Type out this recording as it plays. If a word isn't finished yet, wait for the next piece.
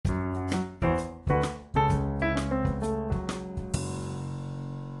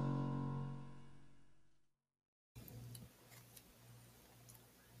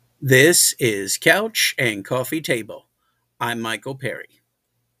This is Couch and Coffee Table. I'm Michael Perry.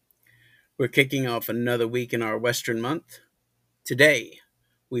 We're kicking off another week in our Western month. Today,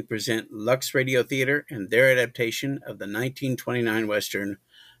 we present Lux Radio Theater and their adaptation of the 1929 Western,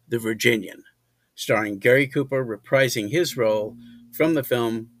 The Virginian, starring Gary Cooper reprising his role from the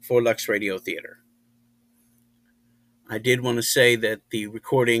film for Lux Radio Theater. I did want to say that the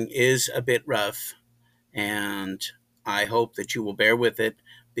recording is a bit rough, and I hope that you will bear with it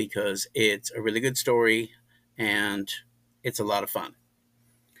because it's a really good story and it's a lot of fun.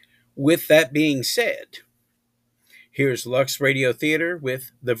 With that being said, here's Lux Radio Theater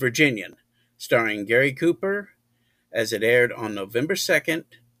with The Virginian, starring Gary Cooper, as it aired on November 2nd,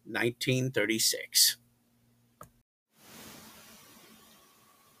 1936.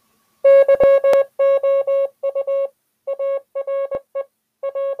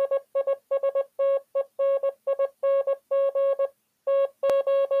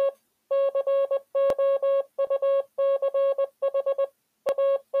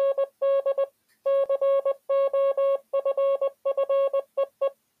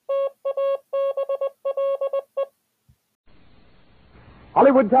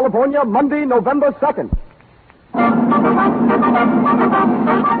 Hollywood, California, Monday, November 2nd.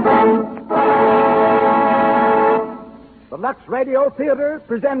 The Lux Radio Theater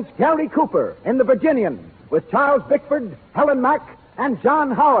presents Gary Cooper in The Virginian with Charles Bickford, Helen Mack, and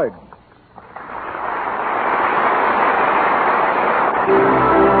John Howard.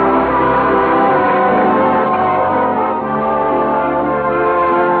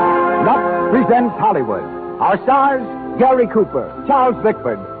 Lux presents Hollywood. Our stars, Gary Cooper, Charles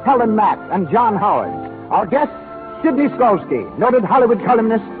Bickford, Helen Mack, and John Howard. Our guests, Sidney Skolsky, noted Hollywood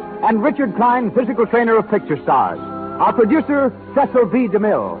columnist, and Richard Klein, physical trainer of picture stars. Our producer, Cecil B.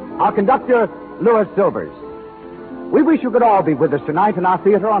 DeMille. Our conductor, Louis Silvers. We wish you could all be with us tonight in our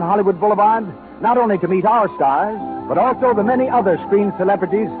theater on Hollywood Boulevard, not only to meet our stars, but also the many other screen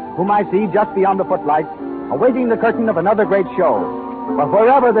celebrities whom I see just beyond the footlights, awaiting the curtain of another great show. But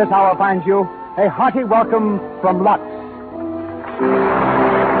wherever this hour finds you, a hearty welcome from Lux.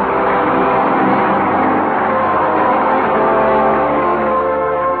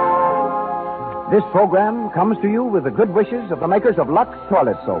 This program comes to you with the good wishes of the makers of Lux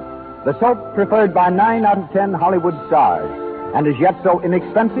Toilet Soap, the soap preferred by 9 out of 10 Hollywood stars, and is yet so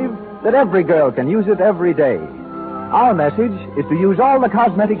inexpensive that every girl can use it every day. Our message is to use all the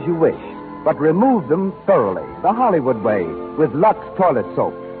cosmetics you wish, but remove them thoroughly, the Hollywood way, with Lux Toilet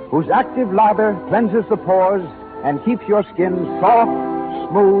Soap, whose active lather cleanses the pores and keeps your skin soft,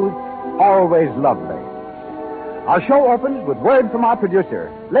 smooth, always lovely. Our show opens with word from our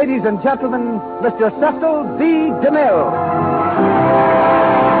producer. Ladies and gentlemen, Mr. Cecil B. DeMille.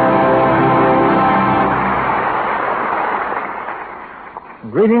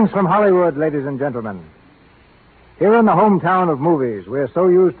 Greetings from Hollywood, ladies and gentlemen. Here in the hometown of movies, we're so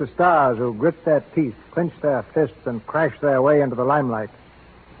used to stars who grit their teeth, clench their fists, and crash their way into the limelight,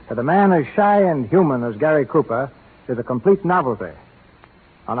 that a man as shy and human as Gary Cooper is a complete novelty.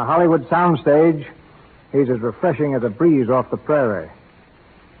 On a Hollywood soundstage, he's as refreshing as a breeze off the prairie.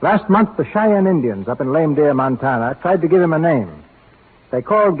 Last month, the Cheyenne Indians up in Lame Deer, Montana, tried to give him a name. They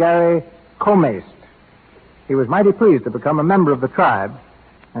called Gary Comaced. He was mighty pleased to become a member of the tribe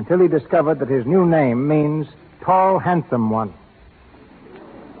until he discovered that his new name means tall, handsome one.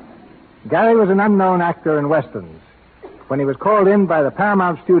 Gary was an unknown actor in westerns when he was called in by the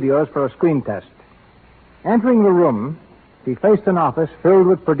Paramount Studios for a screen test. Entering the room, he faced an office filled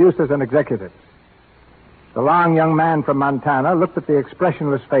with producers and executives. The long young man from Montana looked at the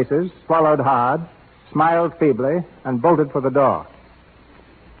expressionless faces, swallowed hard, smiled feebly, and bolted for the door.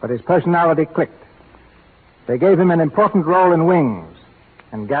 But his personality clicked. They gave him an important role in Wings,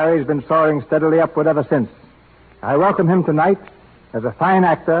 and Gary's been soaring steadily upward ever since. I welcome him tonight as a fine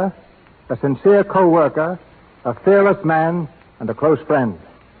actor, a sincere co-worker, a fearless man, and a close friend.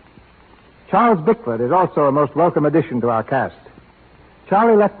 Charles Bickford is also a most welcome addition to our cast.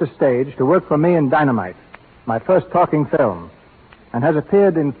 Charlie left the stage to work for me in Dynamite, my first talking film, and has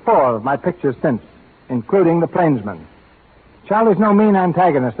appeared in 4 of my pictures since, including The Plainsman. Charlie's no mean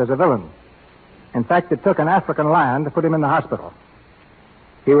antagonist as a villain. In fact, it took an African lion to put him in the hospital.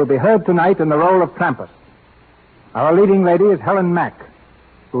 He will be heard tonight in the role of Krampus. Our leading lady is Helen Mack,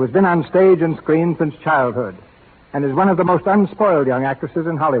 who has been on stage and screen since childhood, and is one of the most unspoiled young actresses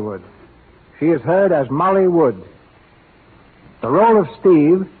in Hollywood. She is heard as Molly Wood. The role of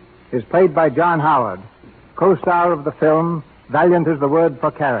Steve is played by John Howard, co-star of the film Valiant is the Word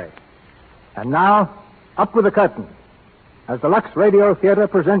for Carrie. And now, up with the curtain, as the Lux Radio Theater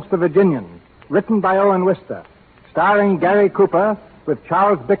presents The Virginian, written by Owen Wister, starring Gary Cooper with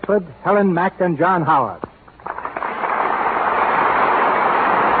Charles Bickford, Helen Mack, and John Howard.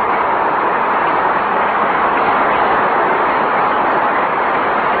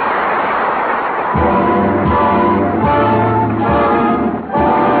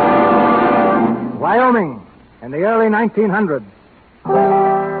 Wyoming, in the early 1900s.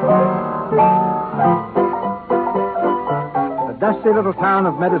 The dusty little town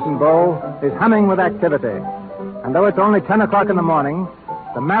of Medicine Bow is humming with activity. And though it's only 10 o'clock in the morning,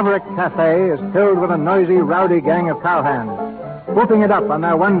 the Maverick Cafe is filled with a noisy, rowdy gang of cowhands, whooping it up on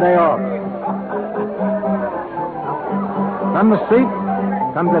their one day off. From the street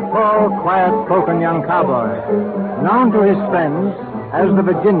comes a tall, quiet-spoken young cowboy, known to his friends as the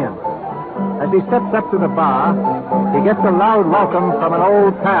Virginian. As he steps up to the bar, he gets a loud welcome from an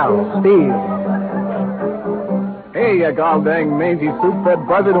old pal, Steve. Hey, you gall-dang mangy soup-fed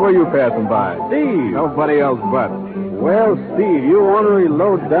buzzard, who are you passing by? Steve! Nobody else but. Well, Steve, you ornery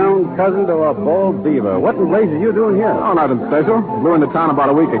low-down cousin to a bald beaver. What in blazes you doing here? Oh, nothing special. Blew into town about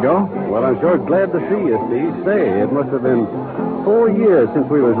a week ago. Well, I'm sure glad to see you, Steve. Say, it must have been 4 years since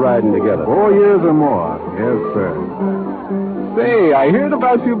we was riding together. 4 years or more. Yes, sir. Say, I heard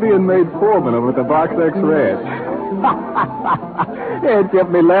about you being made foreman over at the Box X Ranch. It kept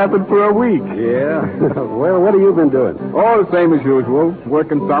me laughing for a week. Yeah? Well, what have you been doing? All the same as usual.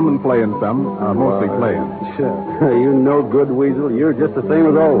 Working some and playing some. Mostly playing. Sure. You no good weasel. You're just the same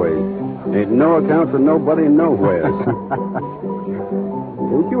as always. Ain't no account for nobody nowhere. Ain't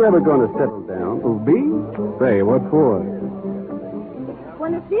you ever going to settle down? Me? Say, what for?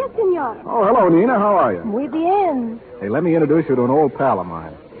 Buenos dias, senor. Oh, hello, Nina. How are you? Muy bien. Hey, let me introduce you to an old pal of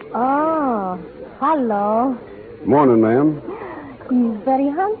mine. Oh, hello. Morning, ma'am. He's very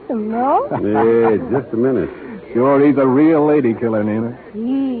handsome, no? Yeah, just a minute. Sure, he's a real lady killer, Nina.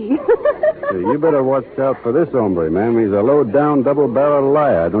 Gee. Hey, you better watch out for this hombre, ma'am. He's a low-down, double-barreled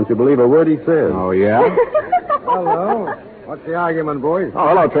liar. Don't you believe a word he says? Oh, yeah? Hello. What's the argument, boys? Oh,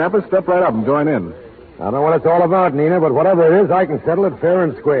 hello, Trampas. Step right up and join in. I don't know what it's all about, Nina, but whatever it is, I can settle it fair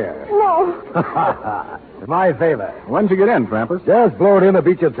and square. No. It's my favor. When'd you get in, Trampas? Just blow it in to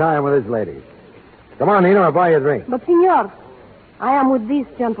beat your time with this lady. Come on, Nina, I'll buy you a drink. But, senor, I am with these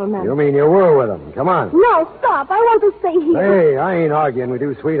gentlemen. You mean you were with them? Come on. No, stop. I want to stay here. Hey, I ain't arguing with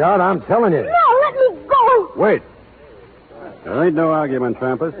you, sweetheart. I'm telling you. No, let me go. Wait. There ain't no argument,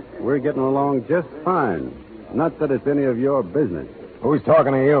 Trampas. We're getting along just fine. Not that it's any of your business. Who's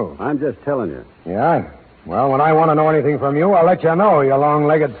talking to you? I'm just telling you. Yeah? Well, when I want to know anything from you, I'll let you know, you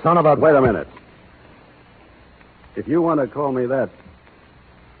long-legged son of a... Wait a minute. If you want to call me that,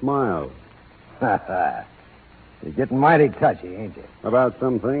 smile. You're getting mighty touchy, ain't you? About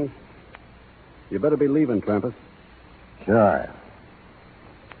some things. You better be leaving, Trampas. Sure.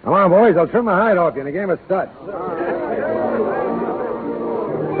 Come on, boys. I'll trim the hide off you in a game of stud.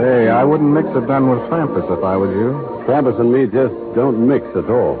 Say, I wouldn't mix a gun with Trampas if I was you. Trampas and me just don't mix at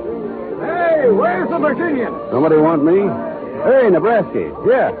all. Hey, where's the Virginian? Somebody want me? Hey, Nebraska.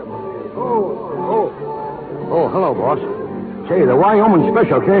 Yeah. Oh, hello, boss. Say, the Wyoming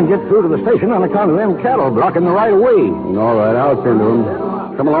special can't get through to the station on account of them cattle blocking the right of way. All right, I'll send to him.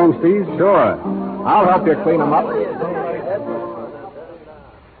 Come along, Steve. Sure. I'll help you clean them up.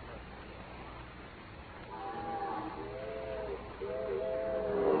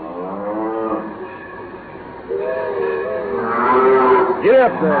 Get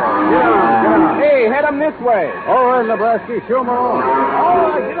up there. Get on. Hey, head them this way. All right, Nebraska. Show 'em along.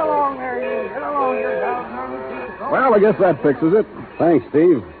 Oh, get along there, you. Get along here, Well, I guess that fixes it. Thanks,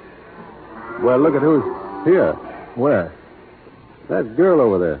 Steve. Well, look at who's here. Where? That girl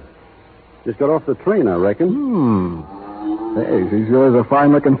over there. Just got off the train, I reckon. Hey, she sure is a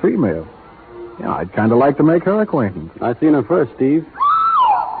fine-looking female. Yeah, I'd kind of like to make her acquaintance. I seen her first, Steve.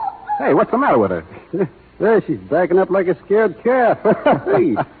 Hey, what's the matter with her? There, she's backing up like a scared calf.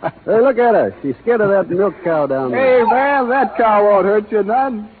 Hey, look at her. She's scared of that milk cow down there. Hey, man, that cow won't hurt you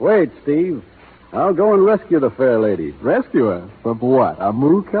none. Wait, Steve. I'll go and rescue the fair lady. Rescue her? From what, a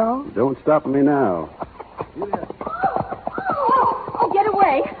moo cow? Don't stop me now. Oh, get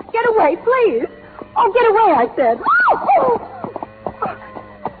away. Get away, please. Oh, get away, I said.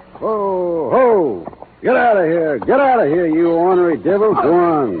 Ho, ho. Get out of here. Get out of here, you ornery devil. Go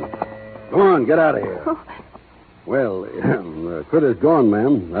on. Go on, get out of here. Well, the critter's gone,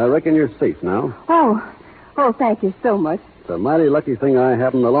 ma'am. I reckon you're safe now. Oh, thank you so much. It's a mighty lucky thing I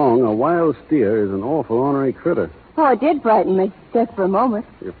happened along. A wild steer is an awful ornery critter. Oh, it did frighten me, just for a moment.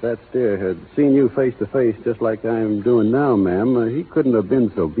 If that steer had seen you face to face just like I'm doing now, ma'am, he couldn't have been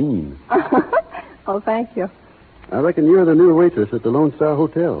so mean. Oh, thank you. I reckon you're the new waitress at the Lone Star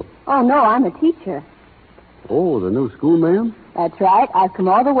Hotel. Oh, no, I'm a teacher. Oh, the new school, ma'am? That's right. I've come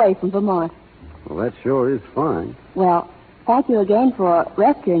all the way from Vermont. Well, that sure is fine. Well, thank you again for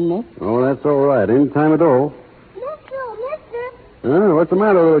rescuing me. Oh, that's all right. Any time at all. Mister. What's the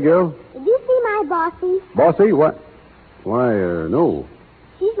matter, little girl? Did you see my Bossy? Bossy? What? Why, no.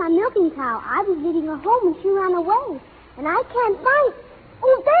 She's my milking cow. I was leading her home and she ran away. And I can't find...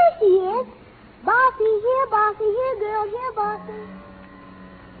 Oh, there she is. Bossy, here, girl, here, Bossy.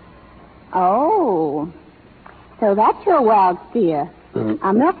 Oh. So that's your wild steer.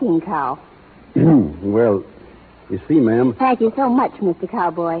 A milking cow. Well, you see, ma'am... Thank you so much, Mr.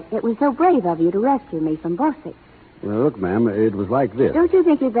 Cowboy. It was so brave of you to rescue me from Bossy. Well, look, ma'am, it was like this. Don't you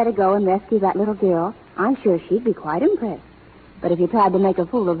think you'd better go and rescue that little girl? I'm sure she'd be quite impressed. But if you tried to make a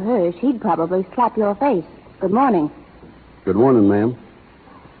fool of her, she'd probably slap your face. Good morning. Good morning, ma'am.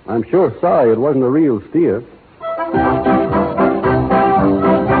 I'm sure sorry it wasn't a real steer.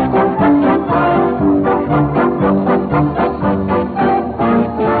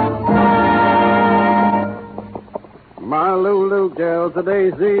 My Lulu gal's a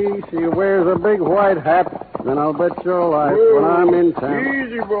daisy. She wears a big white hat. Then I'll bet your life when I'm in town.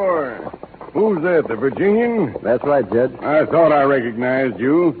 Easy, boy. Who's that, the Virginian? That's right, Judge. I thought I recognized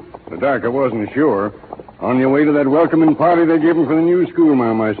you. The dark, I wasn't sure. On your way to that welcoming party they gave him for the new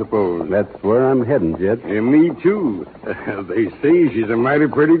schoolma'am, I suppose. That's where I'm heading, Judge. Yeah, me, too. They say she's a mighty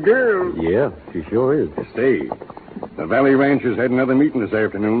pretty girl. Yeah, she sure is. Say, the Valley Ranchers had another meeting this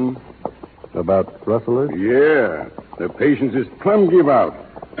afternoon. About rustlers? Yeah. The patience is plumb give out.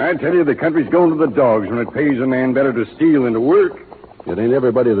 I tell you, the country's going to the dogs when it pays a man better to steal than to work. It ain't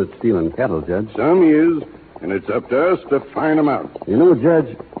everybody that's stealing cattle, Judge. Some is, and it's up to us to find them out. You know,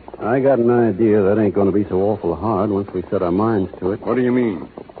 Judge, I got an idea that ain't going to be so awful hard once we set our minds to it. What do you mean?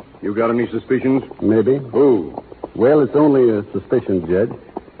 You got any suspicions? Maybe. Who? Well, it's only a suspicion, Judge.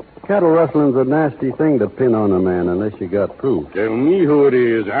 Cattle rustling's a nasty thing to pin on a man unless you got proof. Tell me who it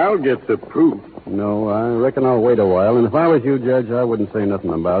is. I'll get the proof. No, I reckon I'll wait a while, and if I was you, Judge, I wouldn't say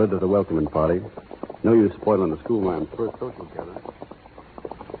nothing about it at the welcoming party. No use spoiling the schoolma'am's first social gathering.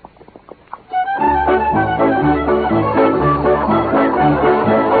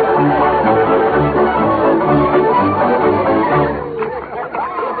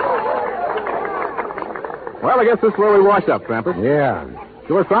 Well, I guess this is where we wash up, Tramper. Yeah,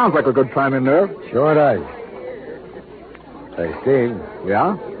 Sure sounds like a good time in there. sure does. Say, Steve,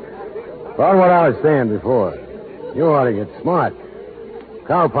 Yeah? about what I was saying before, you ought to get smart.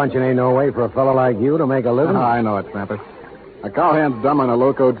 Cow punching ain't no way for a fellow like you to make a living. I know it, Tramper. A cowhand's dumb on a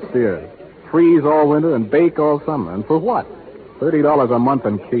locoed steer. Freeze all winter and bake all summer. And for what? $30 a month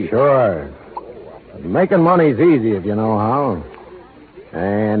in keep. Sure. Making money's easy if you know how.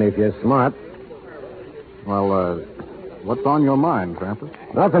 And if you're smart. Well, what's on your mind, Tramper?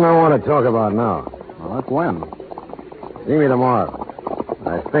 Nothing I want to talk about now. Well, that's when. See me tomorrow.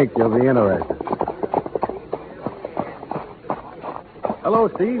 I think you'll be interested. Hello,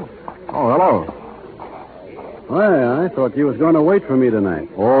 Steve. Oh, hello. Why, I thought you was going to wait for me tonight.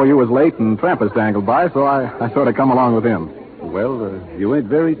 Oh, you was late and Tramper dangled by, so I sort of come along with him. Well, you ain't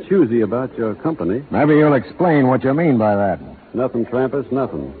very choosy about your company. Maybe you'll explain what you mean by that. Nothing, Trampus,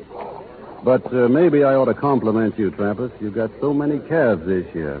 nothing. But maybe I ought to compliment you, Trampus. You got so many calves this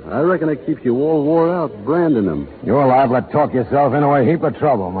year. I reckon it keeps you all wore out branding them. You're liable to talk yourself into a heap of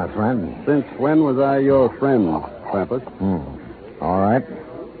trouble, my friend. Since when was I your friend, Trampus? All right.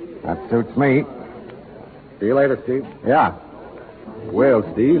 That suits me. See you later, Steve. Yeah. Well,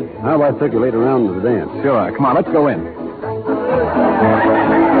 Steve, how about I take you later around to the dance? Sure. Come on, let's go in.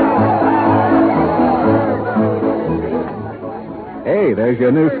 Hey, there's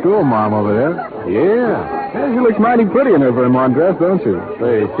your new schoolma'am over there. Yeah. Hey, she looks mighty pretty in her Vermont dress, don't you?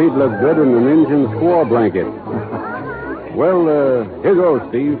 Say, she'd look good in an Indian squaw blanket. Well, here goes,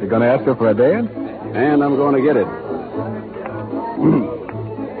 Steve. You gonna ask her for a dance? And I'm going to get it.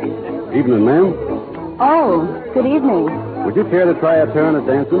 Evening, ma'am. Oh, good evening. Would you care to try a turn at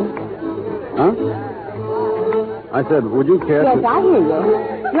dancing? Huh? I said, would you care Yes, to... I hear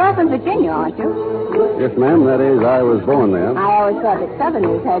you. You're from Virginia, aren't you? Yes, ma'am. That is, I was born there. I always thought that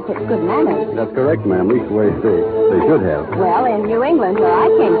Southerners had such good manners. That's correct, ma'am. Leastways, they should have. Well, in New England, where I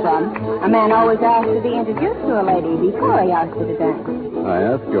came from, a man always asked to be introduced to a lady before he asked her to dance. I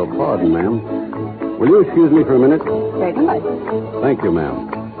ask your pardon, ma'am. Will you excuse me for a minute? Certainly. Thank you, ma'am.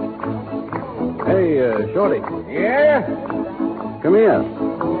 Hey, Shorty. Yeah? Come here.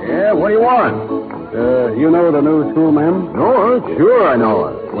 Yeah, what do you want? You know the new school, ma'am? No, sure I know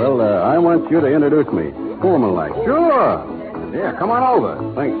her. Well, I want you to introduce me. Formal-like. Sure. Yeah, come on over.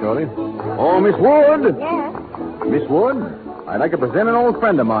 Thanks, Shorty. Oh, Miss Wood. Yes. Miss Wood, I'd like to present an old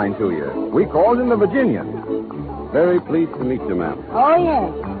friend of mine to you. We calls him the Virginian. Very pleased to meet you, ma'am. Oh,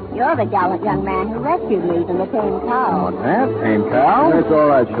 yes. You're the gallant young man who rescued me from the tame cow. What's that? Tame cow? That's all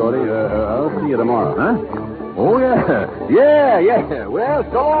right, Shorty. I'll see you tomorrow. Huh? Oh, yeah. Yeah. Well,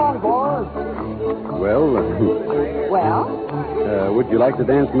 so long, boys. Well, Well, would you like to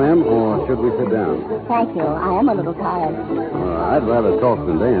dance, ma'am, or should we sit down? thank you. I am a little tired. I'd rather talk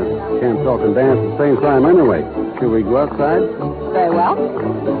than dance. Can't talk and dance at the same time anyway. Should we go outside? Very well.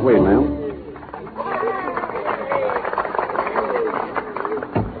 Wait, ma'am.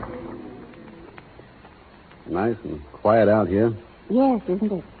 Nice and quiet out here. Yes,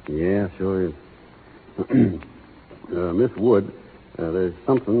 isn't it? Yeah, sure is. Miss Wood, there's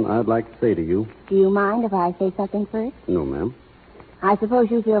something I'd like to say to you. Do you mind if I say something first? No, ma'am. I suppose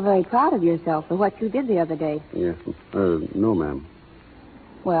you feel very proud of yourself for what you did the other day. Yes. No, ma'am.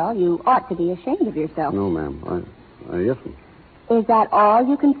 Well, you ought to be ashamed of yourself. No, ma'am. Yes, ma'am. Is that all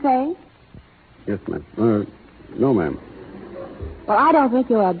you can say? Yes, ma'am. No, ma'am. Well, I don't think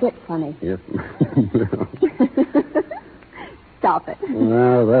you're a bit funny. Yes, ma'am. Stop it.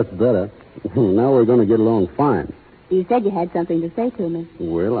 Well, that's better. Now we're going to get along fine. You said you had something to say to me.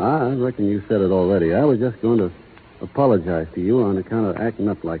 Well, I reckon you said it already. I was just going to apologize to you on account of acting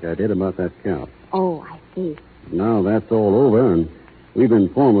up like I did about that cow. Oh, I see. Now that's all over, and we've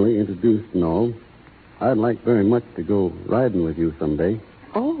been formally introduced and all. I'd like very much to go riding with you someday.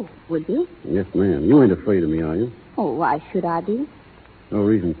 Oh, would you? Yes, ma'am. You ain't afraid of me, are you? Oh, why should I be? No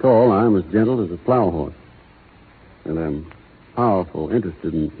reason at all. I'm as gentle as a plow horse. And I'm powerful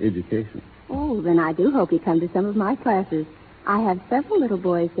interested in education. Oh, then I do hope you come to some of my classes. I have several little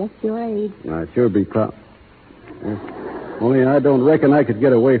boys just your age. I'd sure be proud. Yes. Only I don't reckon I could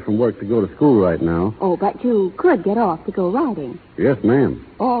get away from work to go to school right now. Oh, but you could get off to go riding. Yes, ma'am.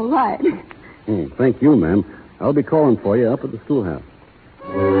 All right. Thank you, ma'am. I'll be calling for you up at the schoolhouse.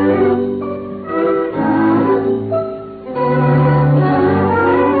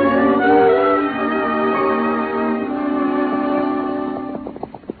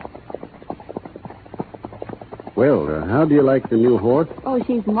 Well, how do you like the new horse? Oh,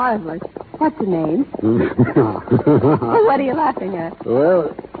 she's marvelous. What's her name? What are you laughing at?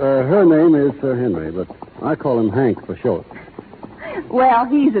 Well, her name is Sir Henry, but I call him Hank for short. Well,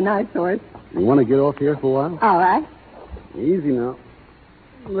 he's a nice horse. You want to get off here for a while? All right. Easy now.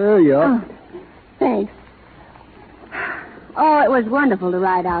 There you are. Oh, thanks. Oh, it was wonderful to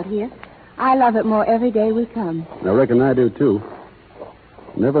ride out here. I love it more every day we come. I reckon I do, too.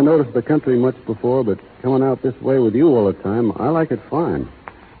 Never noticed the country much before, but coming out this way with you all the time, I like it fine.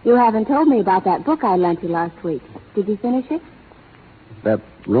 You haven't told me about that book I lent you last week. Did you finish it? That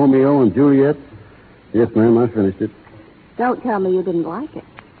Romeo and Juliet? Yes, ma'am, I finished it. Don't tell me you didn't like it.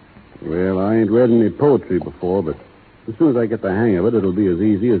 Well, I ain't read any poetry before, but as soon as I get the hang of it, it'll be as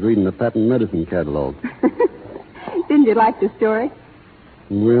easy as reading the patent medicine catalog. Didn't you like the story?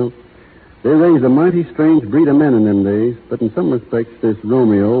 Well, they raised a mighty strange breed of men in them days, but in some respects, this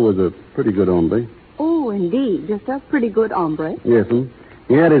Romeo was a pretty good hombre. Oh, indeed. Just a pretty good hombre. Yes,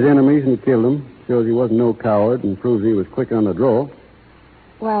 he had his enemies and killed them. Shows he wasn't no coward and proves he was quick on the draw.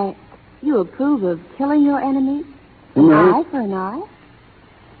 Why, you approve of killing your enemies? An No. eye for an eye?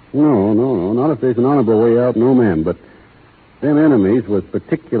 No. Not if there's an honorable way out, no, ma'am. But them enemies was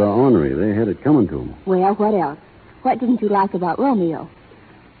particular ornery. They had it coming to them. Well, what else? What didn't you like about Romeo?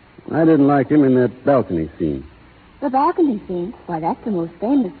 I didn't like him in that balcony scene. The balcony scene? Why, that's the most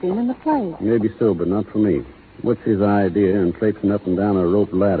famous scene in the play. Maybe so, but not for me. What's his idea in traipsing up and down a rope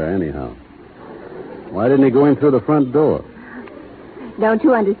ladder, anyhow? Why didn't he go in through the front door? Don't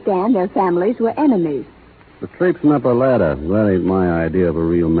you understand? Their families were enemies. But traipsing up a ladder, that ain't my idea of a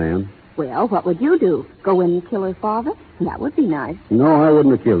real man. Well, what would you do? Go in and kill her father? That would be nice. No, I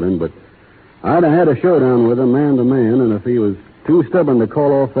wouldn't have killed him, but I'd have had a showdown with him man to man, and if he was too stubborn to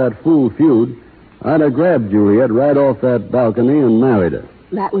call off that fool feud, I'd have grabbed Juliet right off that balcony and married her.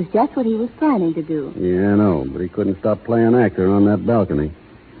 That was just what he was planning to do. Yeah, I know, but he couldn't stop playing actor on that balcony.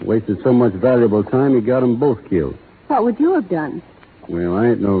 Wasted so much valuable time, he got them both killed. What would you have done? Well, I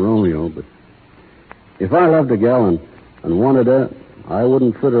ain't no Romeo, but if I loved a gal and wanted her, I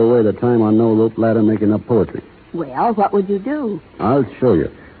wouldn't fritter away the time on no rope ladder making up poetry. Well, what would you do? I'll show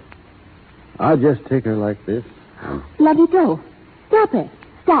you. I'll just take her like this. Let me go. Stop it.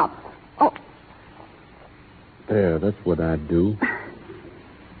 Stop. Oh. There, that's what I'd do.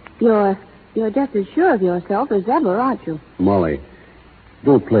 You're just as sure of yourself as ever, aren't you? Molly,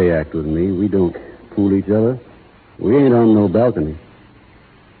 don't play act with me. We don't fool each other. We ain't on no balcony.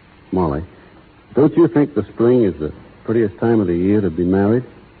 Molly, don't you think the spring is the prettiest time of the year to be married?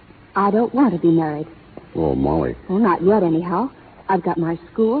 I don't want to be married. Oh, Molly. Well, not yet, anyhow. I've got my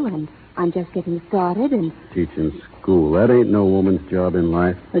school, and I'm just getting started, and Teaching school. That ain't no woman's job in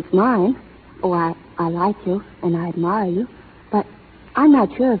life. it's mine. Oh, I like you, and I admire you, but I'm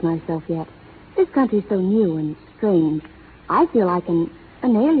not sure of myself yet. This country's so new and strange. I feel like an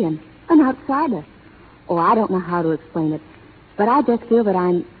alien, an outsider. Oh, I don't know how to explain it, but I just feel that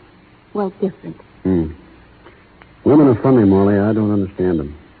I'm, well, different. Women are funny, Molly. I don't understand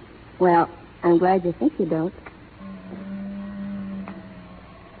them. Well, I'm glad you think you don't.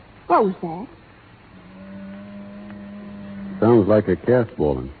 What was that? Sounds like a calf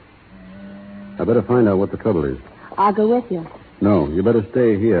bawling. I better find out what the trouble is. I'll go with you. No, you better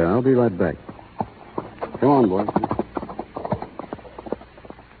stay here. I'll be right back. Come on, boy.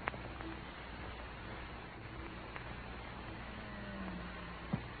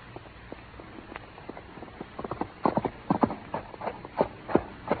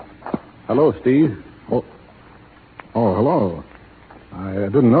 Hello, Steve. Oh, hello. I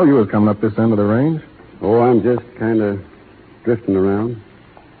didn't know you was coming up this end of the range. Oh, I'm just kind of drifting around.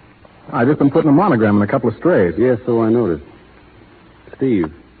 I just been putting a monogram in a couple of strays. Yes, so I noticed.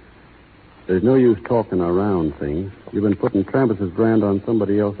 Steve, there's no use talking around things. You've been putting Trampus's brand on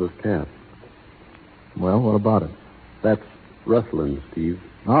somebody else's calf. Well, what about it? That's rustling, Steve.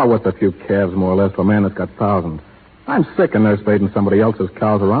 Oh, what's a few calves, more or less, for a man that's got thousands? I'm sick of nurse-fading somebody else's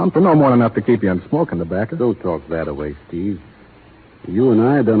cows around for no more than enough to keep you in smoking tobacco. Don't talk that away, Steve. You and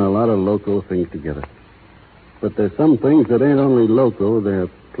I have done a lot of loco things together. But there's some things that ain't only loco, they're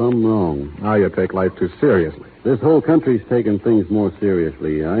plumb wrong. Now you take life too seriously. This whole country's taking things more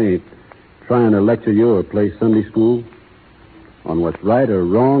seriously. I ain't trying to lecture you or play Sunday school on what's right or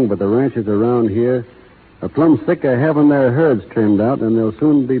wrong, but the ranchers around here are plumb sick of having their herds trimmed out, and there'll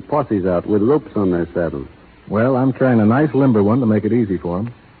soon be posses out with ropes on their saddles. Well, I'm trying a nice limber one to make it easy for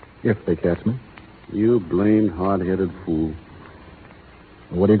them, if they catch me. You blamed hard-headed fool.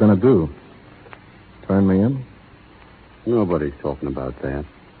 What are you going to do? Turn me in? Nobody's talking about that.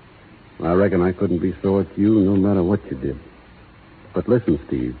 I reckon I couldn't be sore at you no matter what you did. But listen,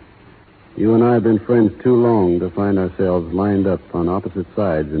 Steve. You and I have been friends too long to find ourselves lined up on opposite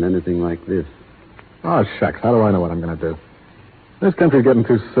sides in anything like this. Oh, shucks. How do I know what I'm going to do? This country's getting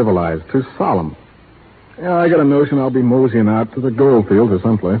too civilized, too solemn. Yeah, I got a notion I'll be moseying out to the gold fields or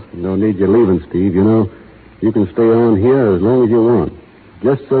someplace. No need you leaving, Steve. You know, you can stay on here as long as you want.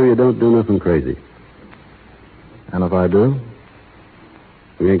 Just so you don't do nothing crazy. And if I do?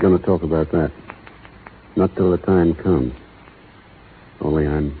 We ain't going to talk about that. Not till the time comes. Only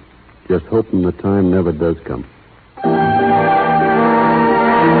I'm just hoping the time never does come.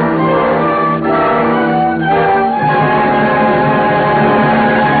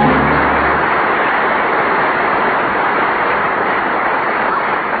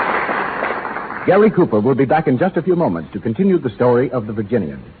 Gary Cooper will be back in just a few moments to continue the story of the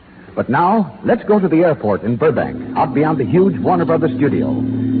Virginian. But now, let's go to the airport in Burbank, out beyond the huge Warner Brothers studio.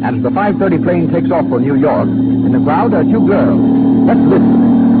 As the 5:30 plane takes off for New York, in the crowd are two girls. Let's listen.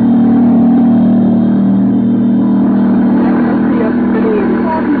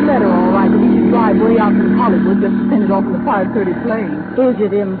 Letter, all right, but you drive way out from Hollywood just to send it off in the 5:30 plane. Is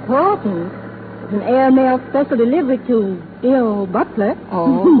it important? It's an airmail special delivery to Bill Butler.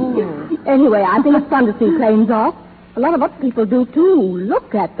 Oh. Anyway, I think it's fun to see planes off. A lot of other people do, too.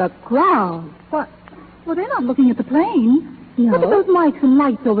 Look at the crowd. What? Well, they're not looking at the plane. No. Look at those mics and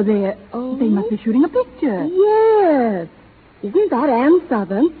lights over there. Oh. They must be shooting a picture. Yes. Isn't that Ann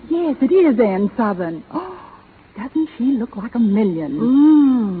Southern? Yes, it is Ann Southern. Oh, doesn't she look like a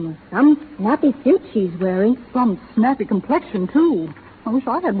million? Some snappy suit she's wearing. Some snappy complexion, too. I wish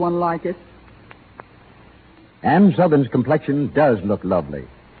I had one like it. Ann Southern's complexion does look lovely.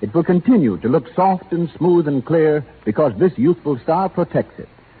 It will continue to look soft and smooth and clear because this youthful star protects it.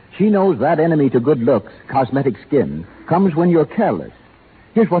 She knows that enemy to good looks, cosmetic skin, comes when you're careless.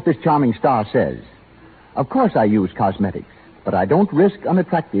 Here's what this charming star says. Of course I use cosmetics, but I don't risk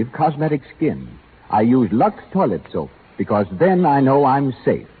unattractive cosmetic skin. I use Lux toilet soap because then I know I'm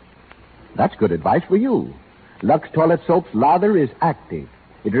safe. That's good advice for you. Lux toilet soap's lather is active.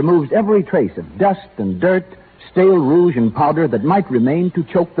 It removes every trace of dust and dirt, stale rouge and powder that might remain to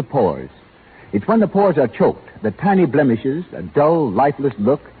choke the pores. It's when the pores are choked that tiny blemishes, a dull, lifeless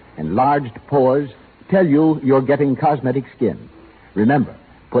look, enlarged pores tell you you're getting cosmetic skin. Remember,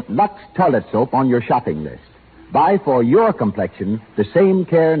 put Lux toilet soap on your shopping list. Buy for your complexion the same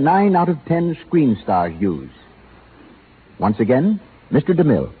care 9 out of 10 screen stars use. Once again, Mr.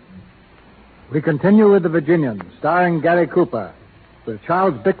 DeMille. We continue with The Virginian, starring Gary Cooper, with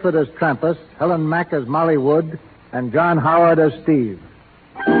Charles Bickford as Trampus, Helen Mack as Molly Wood, and John Howard as Steve.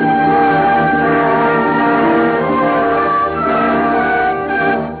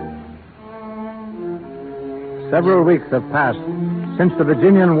 Several weeks have passed since the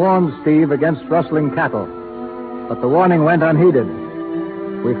Virginian warned Steve against rustling cattle, but the warning went unheeded.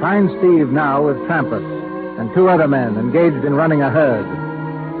 We find Steve now with Trampas and two other men engaged in running a herd.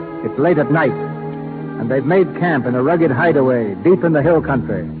 It's late at night, and they've made camp in a rugged hideaway deep in the hill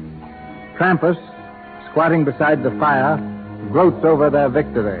country. Trampas, squatting beside the fire, gloats over their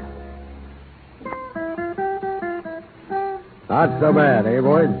victory. Not so bad, eh,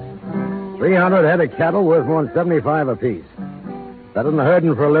 boys? 300 head of cattle worth $175 apiece. Better than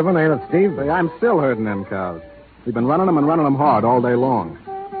herding for a living, ain't it, Steve? Say, I'm still herding them cows. We've been running them and running them hard all day long.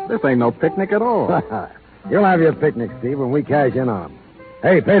 This ain't no picnic at all. You'll have your picnic, Steve, when we cash in on them.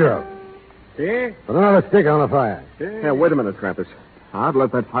 Hey, Pedro. See? Put another stick on the fire. Yeah, wait a minute, Trampas. I'd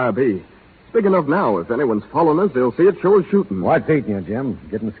let that fire be. It's big enough now. If anyone's following us, they'll see it sure as shooting. What's eating you, Jim?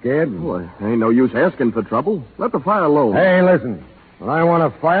 Getting scared? Well, ain't no use asking for trouble. Let the fire alone. Hey, listen. When I want a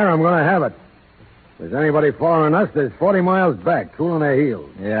fire, I'm going to have it. If there's anybody following us, there's 40 miles back, cooling their heels.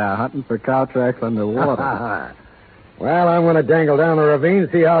 Yeah, hunting for cow tracks underwater. Well, I'm going to dangle down the ravine,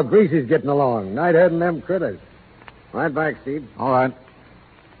 see how Greasy's getting along. Night herding them critters. Right back, Steve. All right.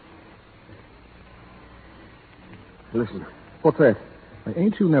 Listen, what's that? Hey,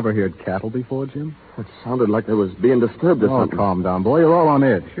 ain't you never heard cattle before, Jim? It sounded like they was being disturbed or Oh, something. calm down, boy. You're all on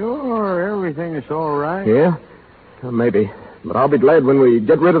edge. Sure, everything is all right. Yeah? Maybe. But I'll be glad when we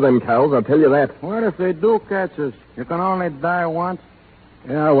get rid of them cows, I'll tell you that. What if they do catch us? You can only die once.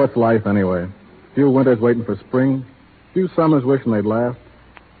 Yeah, what's life anyway? Few winters waiting for spring, few summers wishing they'd last,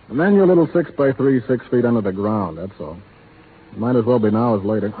 and then your little 6x3, 6 feet under the ground, that's all. Might as well be now as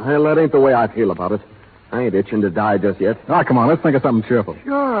later. Well, that ain't the way I feel about it. I ain't itching to die just yet. Ah, come on, let's think of something cheerful.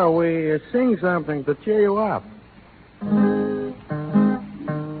 Sure, we sing something to cheer you up.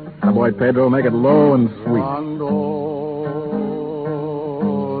 Boy, Pedro, make it low and sweet. Cuando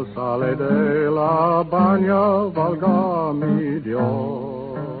sale de la baña, valga mi Dios.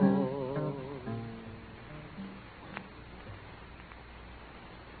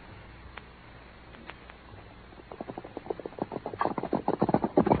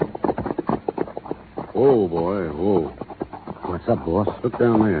 Whoa, boy, whoa. What's up, boss? Look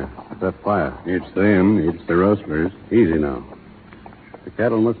down there. That fire. It's them. It's the rustlers. Easy now. The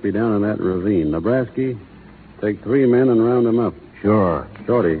cattle must be down in that ravine. Nebraska, take 3 men and round them up. Sure.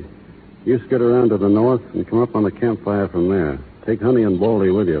 Shorty, you skid around to the north and come up on the campfire from there. Take Honey and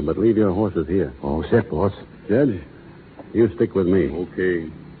Baldy with you, but leave your horses here. Oh, set, boss. Judge, you stick with me. Okay.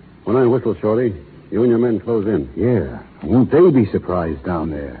 When I whistle, Shorty, you and your men close in. Yeah. Won't they be surprised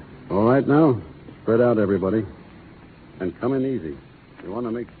down there? All right now? Spread out, everybody. And come in easy. We want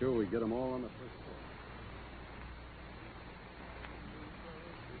to make sure we get them all on the first floor.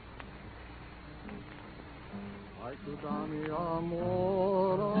 Ay, tú da mi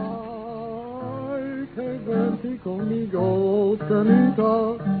amor, ay, que verte conmigo,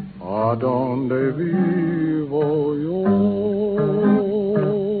 Chanita, a donde vivo yo.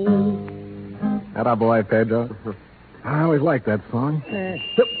 Atta boy, Pedro. I always liked that song.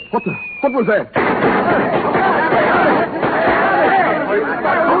 What was that?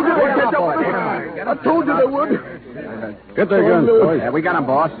 I told you they would. Get their guns, boys. Yeah, we got him,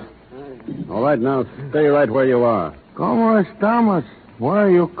 boss. All right, now stay right where you are. ¿Cómo estamos? Where are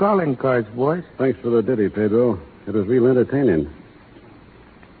you calling cards, boys? Thanks for the ditty, Pedro. It was real entertaining.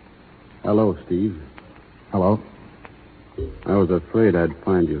 Hello, Steve. Hello? I was afraid I'd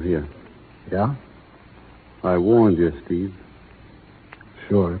find you here. Yeah? I warned you, Steve.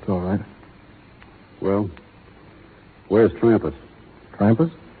 Sure, it's all right. Well, where's Trampas?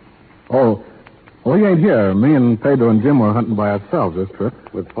 Trampas? Oh, he ain't here. Me and Pedro and Jim were hunting by ourselves this trip.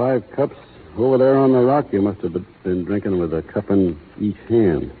 With 5 cups over there on the rock, you must have been drinking with a cup in each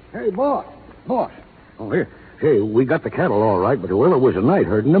hand. Hey, boss. Boss. Oh, here. Hey, we got the cattle all right, but whoever was tonight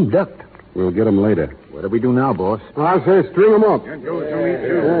herding them ducked. We'll get them later. What do we do now, boss? I say string them up.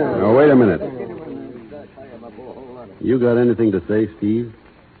 Now, wait a minute. You got anything to say, Steve?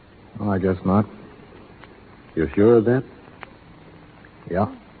 Oh, I guess not. You're sure of that? Yeah.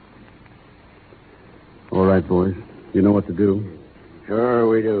 All right, boys. You know what to do. Sure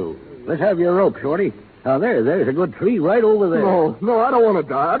we do. Let's have your rope, Shorty. Now, there's a good tree right over there. No, I don't want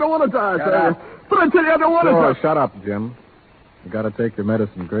to die. I don't want to die, Sam. But I tell you, I don't want to Oh, die. shut up, Jim. You gotta take your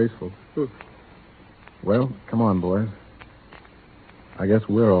medicine graceful. Well, come on, boys. I guess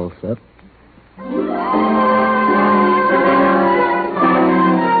we're all set.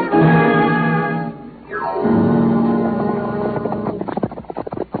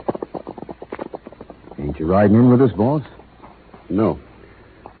 Ain't you riding in with us, boss? No.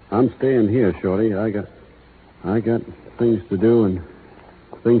 I'm staying here, Shorty. I got things to do and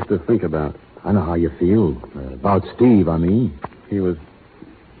things to think about. I know how you feel. About Steve, I mean. He was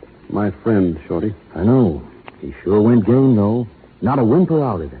my friend, Shorty. I know. He sure went game, though. Not a whimper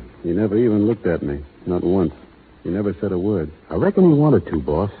out of him. He never even looked at me. Not once. He never said a word. I reckon he wanted to,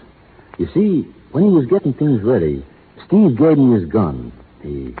 boss. You see, when he was getting things ready, Steve gave me his gun.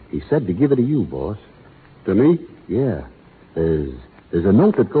 He said to give it to you, boss. To me? Yeah. There's a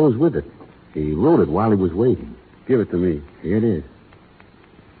note that goes with it. He wrote it while he was waiting. Give it to me. Here it is.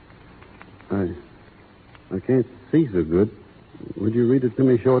 I can't see so good. Would you read it to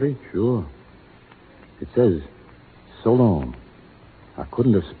me, Shorty? Sure. It says, so long. I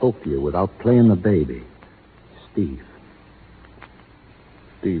couldn't have spoke to you without playing the baby. Steve.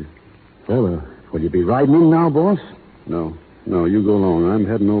 Steve. Well, will you be riding in now, boss? No, you go along. I'm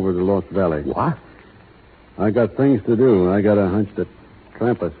heading over to Lost Valley. What? I got things to do. I got a hunch that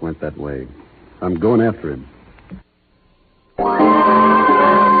Trampas went that way. I'm going after him.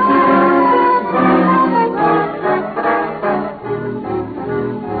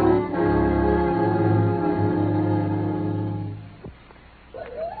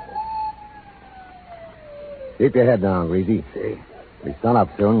 Keep your head down, Greasy. See? Be sun up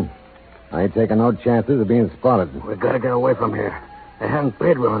soon. I ain't taking no chances of being spotted. We gotta get away from here. They haven't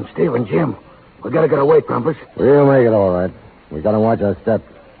Pedro and Steve and Jim. We gotta get away, Crumpus. We'll make it all right. We gotta watch our steps.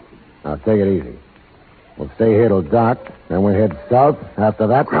 Now, take it easy. We'll stay here till dark, then we'll head south. After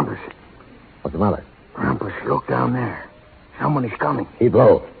that... Crumpus. What's the matter? Crumpus, look down there. Somebody's coming. Keep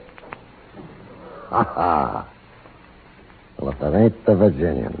low. Ha-ha. Well, if that ain't the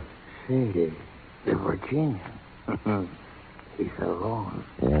Virginian. See, the Virginian. He's alone.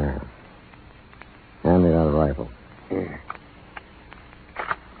 Yeah. Hand me that rifle. Here.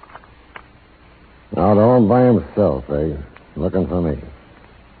 Out all by himself, eh? Looking for me.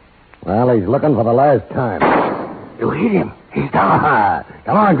 Well, he's looking for the last time. You hit him. He's down.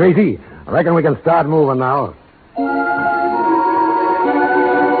 Come on, Greasy. I reckon we can start moving now.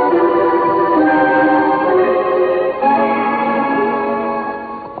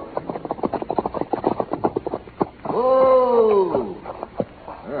 Whoa!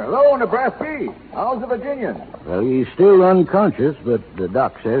 Hello, Nebraska. How's the Virginian? Well, he's still unconscious, but the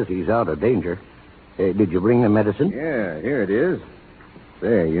doc says he's out of danger. Did you bring the medicine? Yeah, here it is.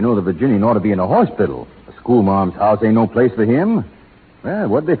 Say, you know the Virginian ought to be in a hospital. A schoolmom's house ain't no place for him. Well,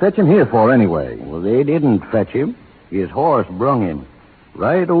 what'd they fetch him here for, anyway? Well, they didn't fetch him. His horse brung him.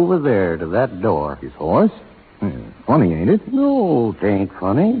 Right over there to that door. His horse? Funny, ain't it? No, 'tain't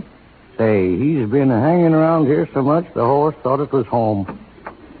funny. Say, he's been hanging around here so much the horse thought it was home.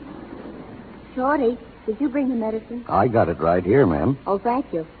 Shorty, did you bring the medicine? I got it right here, ma'am. Oh,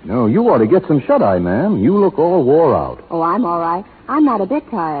 thank you. No, you ought to get some shut-eye, ma'am. You look all wore out. Oh, I'm all right. I'm not a bit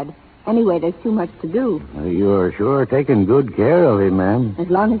tired. Anyway, there's too much to do. You're sure taking good care of him, ma'am. As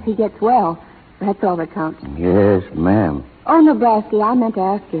long as he gets well, that's all that counts. Yes, ma'am. Oh, Nebraska, I meant to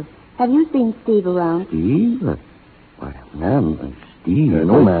ask you. Have you seen Steve around? Steve? Why, ma'am, Steve...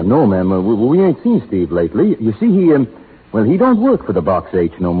 No, ma'am. We ain't seen Steve lately. You see, he don't work for the Box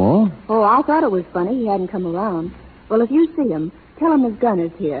H no more. Oh, I thought it was funny he hadn't come around. Well, if you see him, tell him his gun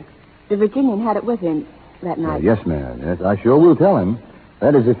is here. The Virginian had it with him that night. Yes, ma'am. Yes, I sure will tell him.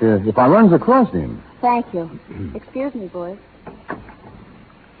 That is, if I runs across him. Thank you. Excuse me, boys.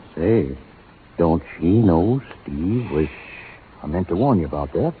 Say, don't she know Steve was... I meant to warn you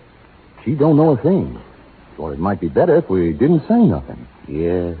about that. She don't know a thing. Thought it might be better if we didn't say nothing.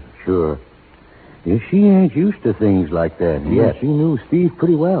 Yeah, sure. Yeah, she ain't used to things like that yet. She knew Steve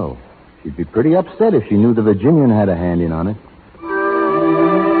pretty well. She'd be pretty upset if she knew the Virginian had a hand in on it.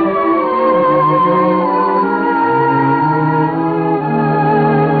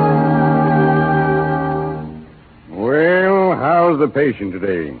 Well, how's the patient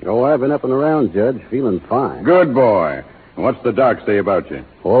today? Oh, I've been up and around, Judge, feeling fine. Good boy. What's the doc say about you?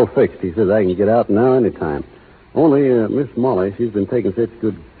 All fixed. He says I can get out now anytime. Only, Miss Molly, she's been taking such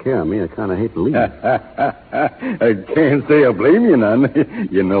good care of me, I kind of hate to leave. I can't say I blame you none.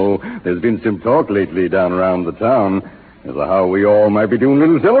 You know, there's been some talk lately down around the town as to how we all might be doing a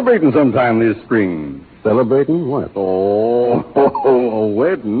little celebrating sometime this spring. Celebrating what? Oh, a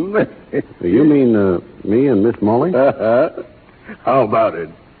wedding. You mean me and Miss Molly? How about it?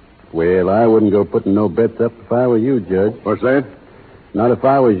 Well, I wouldn't go putting no bets up if I were you, Judge. What's that? Not if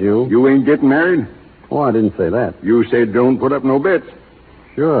I was you. You ain't getting married? Oh, I didn't say that. You said don't put up no bets.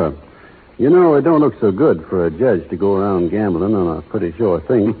 Sure. You know, it don't look so good for a judge to go around gambling on a pretty sure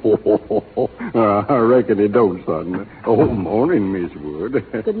thing. I reckon it don't, son. Oh, morning, Miss Wood.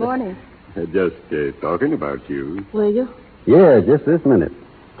 Good morning. Just talking about you. Will you? Yeah, just this minute.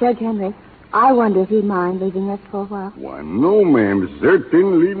 Judge Henry, I wonder if he'd mind leaving us for a while. Why, no, ma'am.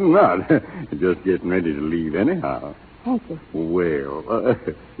 Certainly not. Just getting ready to leave anyhow. Thank you. Well,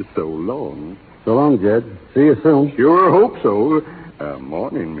 so long. So long, Jed. See you soon. Sure hope so.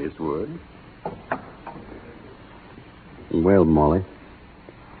 Morning, Miss Wood. Well, Molly.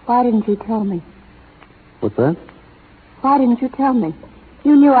 Why didn't you tell me? What's that? Why didn't you tell me?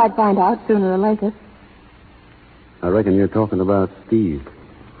 You knew I'd find out sooner or later. I reckon you're talking about Steve.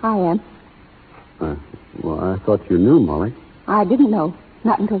 I am. Well, I thought you knew, Molly. I didn't know.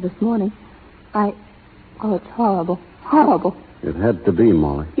 Not until this morning. Oh, it's horrible. Horrible. It had to be,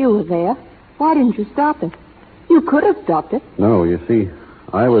 Molly. You were there. Why didn't you stop it? You could have stopped it. No, you see,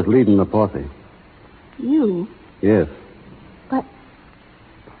 I was leading the posse. You? Yes. But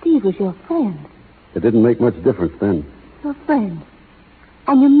Steve was your friend. It didn't make much difference then. Your friend.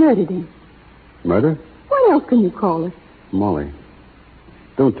 And you murdered him. Murder? What else can you call it? Molly,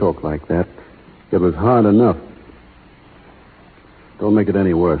 don't talk like that. It was hard enough. Don't make it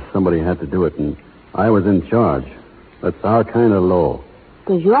any worse. Somebody had to do it, and I was in charge. That's our kind of law.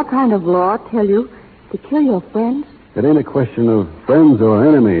 Does your kind of law tell you to kill your friends? It ain't a question of friends or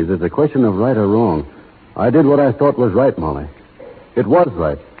enemies. It's a question of right or wrong. I did what I thought was right, Molly. It was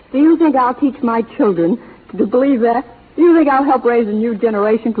right. Do you think I'll teach my children to believe that? Do you think I'll help raise a new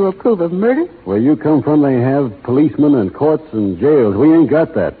generation to approve of murder? Where you come from, they have policemen and courts and jails. We ain't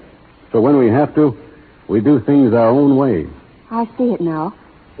got that. So when we have to, we do things our own way. I see it now.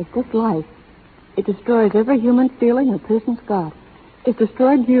 It's this life. It destroys every human feeling a person's got. It's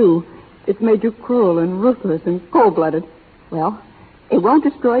destroyed you. It's made you cruel and ruthless and cold-blooded. Well, it won't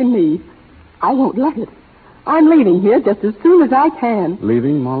destroy me. I won't let it. I'm leaving here just as soon as I can.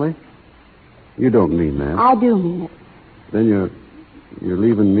 Leaving, Molly? You don't mean that. I do mean it. Then you're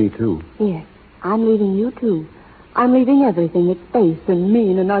leaving me, too. Yes, I'm leaving you, too. I'm leaving everything that's base and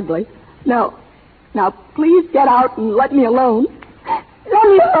mean and ugly. Now, please get out and let me alone. Let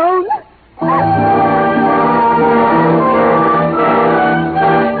me alone.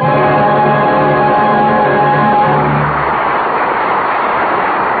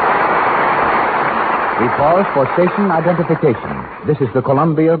 We pause for station identification. This is the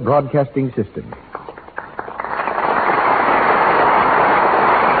Columbia Broadcasting System.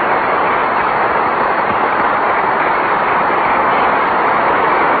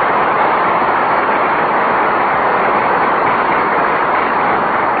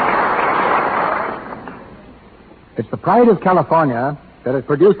 It's the pride of California that it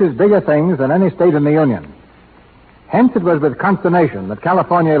produces bigger things than any state in the Union. Hence, it was with consternation that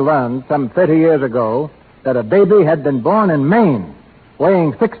California learned some 30 years ago that a baby had been born in Maine,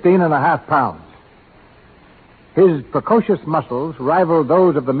 weighing 16.5 pounds. His precocious muscles rivaled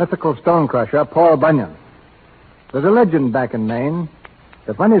those of the mythical stonecrusher, Paul Bunyan. There's a legend back in Maine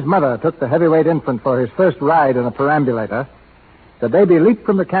that when his mother took the heavyweight infant for his first ride in a perambulator, the baby leaped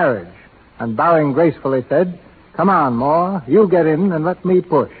from the carriage and, bowing gracefully, said, "Come on, Moore, you get in and let me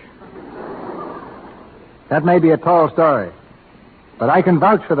push." That may be a tall story, but I can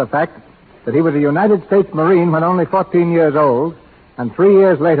vouch for the fact that he was a United States Marine when only 14 years old, and 3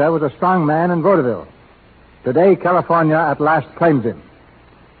 years later was a strong man in vaudeville. Today, California at last claims him.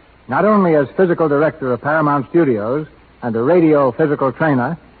 Not only as physical director of Paramount Studios and a radio physical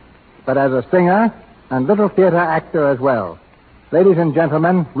trainer, but as a singer and little theater actor as well. Ladies and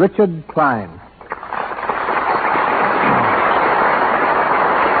gentlemen, Richard Klein.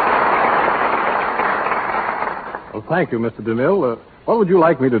 Well, thank you, Mr. DeMille. What would you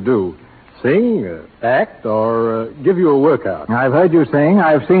like me to do? Sing, act, or give you a workout? I've heard you sing,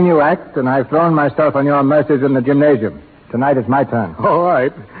 I've seen you act, and I've thrown myself on your mercies in the gymnasium. Tonight is my turn. All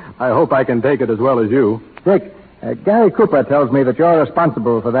right. I hope I can take it as well as you. Dick, Gary Cooper tells me that you're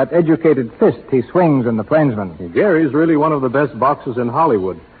responsible for that educated fist he swings in the Plainsman. Gary's really one of the best boxers in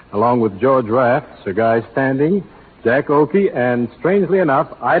Hollywood, along with George Raft, Sir Guy Standing, Jack Oakey, and, strangely enough,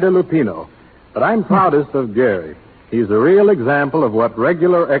 Ida Lupino. But I'm proudest of Gary. He's a real example of what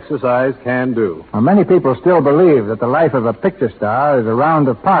regular exercise can do. Well, many people still believe that the life of a picture star is a round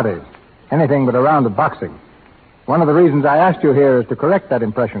of parties, anything but a round of boxing. One of the reasons I asked you here is to correct that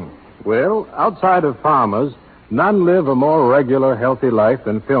impression. Well, outside of farmers, none live a more regular, healthy life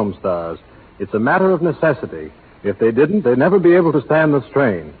than film stars. It's a matter of necessity. If they didn't, they'd never be able to stand the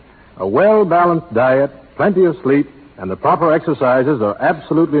strain. A well-balanced diet, plenty of sleep, and the proper exercises are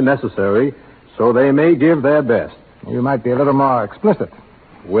absolutely necessary so they may give their best. You might be a little more explicit.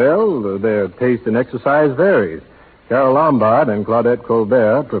 Well, their taste in exercise varies. Carole Lombard and Claudette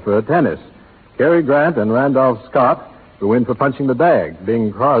Colbert prefer tennis. Cary Grant and Randolph Scott go in for punching the bag.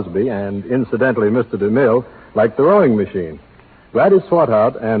 Bing Crosby and, incidentally, Mr. DeMille like the rowing machine. Gladys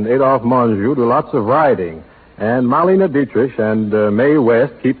Swartout and Adolphe Monjou do lots of riding. And Marlena Dietrich and Mae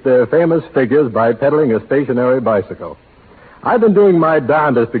West keep their famous figures by pedaling a stationary bicycle. I've been doing my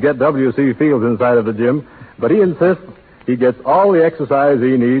darndest to get W.C. Fields inside of the gym, but he insists he gets all the exercise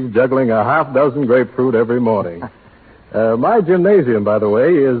he needs juggling a half dozen grapefruit every morning. My gymnasium, by the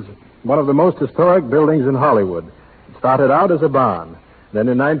way, is one of the most historic buildings in Hollywood. It started out as a barn. Then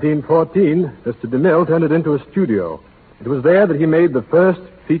in 1914, Mr. DeMille turned it into a studio. It was there that he made the first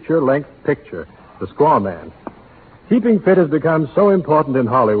feature-length picture, The Squaw Man. Keeping fit has become so important in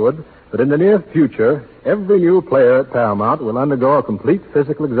Hollywood that in the near future, every new player at Paramount will undergo a complete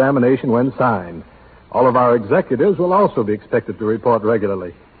physical examination when signed. All of our executives will also be expected to report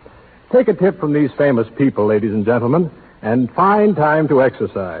regularly. Take a tip from these famous people, ladies and gentlemen, and find time to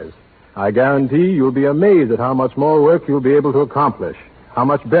exercise. I guarantee you'll be amazed at how much more work you'll be able to accomplish, how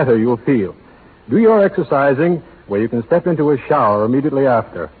much better you'll feel. Do your exercising where you can step into a shower immediately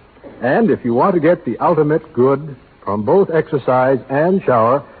after. And if you want to get the ultimate good from both exercise and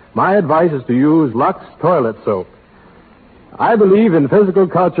shower, my advice is to use Lux Toilet Soap. I believe in physical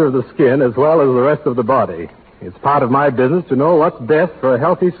culture of the skin as well as the rest of the body. It's part of my business to know what's best for a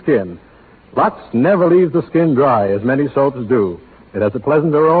healthy skin. Lux never leaves the skin dry, as many soaps do. It has a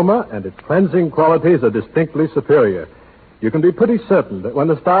pleasant aroma, and its cleansing qualities are distinctly superior. You can be pretty certain that when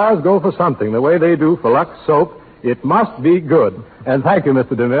the stars go for something the way they do for Lux soap, it must be good. And thank you,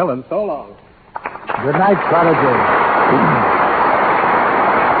 Mr. DeMille, and so long. Good night, Prodigy.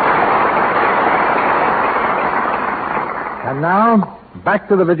 And now, back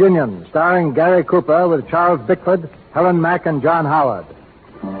to the Virginian, starring Gary Cooper with Charles Bickford, Helen Mack, and John Howard.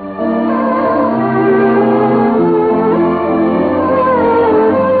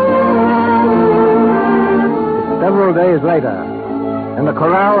 Several days later, in the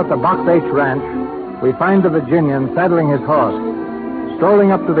corral at the Box H Ranch, we find the Virginian saddling his horse.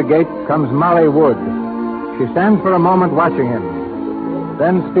 Strolling up to the gate comes Molly Wood. She stands for a moment watching him,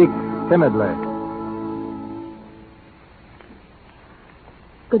 then speaks timidly.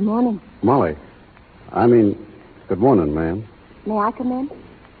 Good morning. Molly. Good morning, ma'am. May I come in?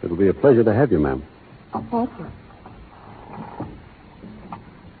 It'll be a pleasure to have you, ma'am. Oh, thank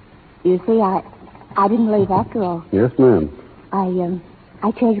you. You see, I didn't leave after all. Yes, ma'am.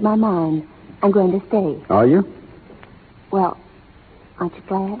 I changed my mind. I'm going to stay. Are you? Well, aren't you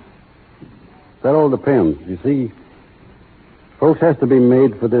glad? That all depends. You see, folks has to be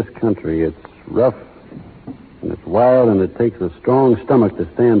made for this country. It's rough, and it's wild, and it takes a strong stomach to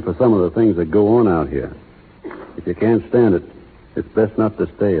stand for some of the things that go on out here. If you can't stand it, it's best not to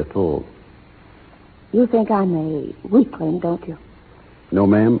stay at all. You think I'm a weakling, don't you? No,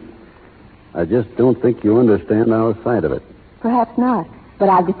 ma'am. I just don't think you understand our side of it. Perhaps not, but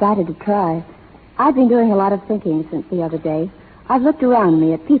I've decided to try. I've been doing a lot of thinking since the other day. I've looked around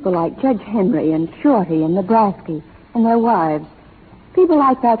me at people like Judge Henry and Shorty and Nebraska and their wives. People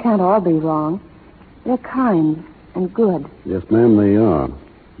like that can't all be wrong. They're kind and good. Yes, ma'am, they are.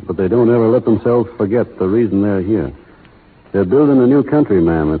 But they don't ever let themselves forget the reason they're here. They're building a new country,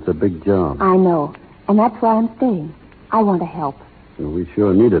 ma'am. It's a big job. I know, and that's why I'm staying. I want to help. Well, we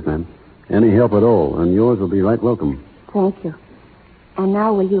sure need it, ma'am. Any help at all, and yours will be right welcome. Thank you. And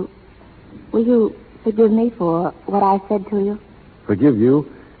now will you forgive me for what I said to you? Forgive you?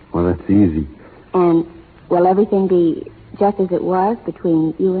 Well, that's easy. And will everything be just as it was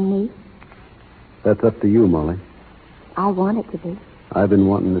between you and me? That's up to you, Molly. I want it to be. I've been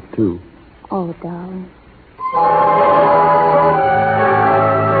wanting it, too. Oh, darling.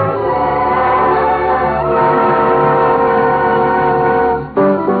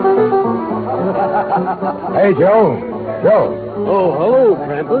 Hey, Joe. Joe. Oh, hello,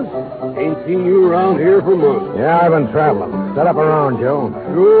 Krampus. Ain't seen you around here for months. Yeah, I've been traveling. Set up around, Joe.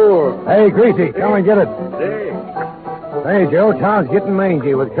 Sure. Hey, Greasy, come and get it. Say. Hey, Joe, town's getting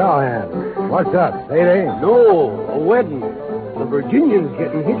mangy with cowhands. What's up, payday? No, a wedding. The Virginian's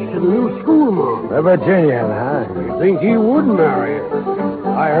getting hitched to the new schoolma'am. The Virginian, huh? You think he would marry her?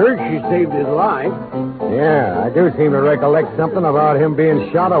 I heard she saved his life. Yeah, I do seem to recollect something about him being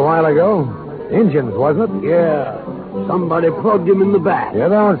shot a while ago. Injuns, wasn't it? Yeah. Somebody plugged him in the back. You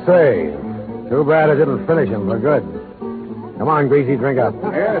don't say. Too bad it didn't finish him for good. Come on, Greasy, drink up.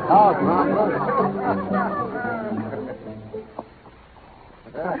 Yeah, talk,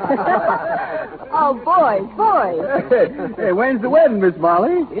 Oh, boys. Hey, when's the wedding, Miss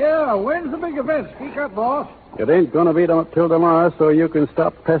Molly? Yeah, when's the big event? Speak up, boss. It ain't gonna be till tomorrow, so you can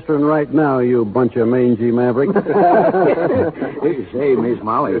stop pestering right now, you bunch of mangy mavericks. Say, Miss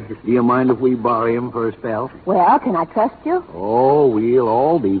Molly, do you mind if we borrow him for a spell? Well, can I trust you? Oh, we'll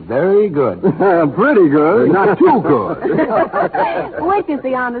all be very good. Pretty good. Not too good. Which is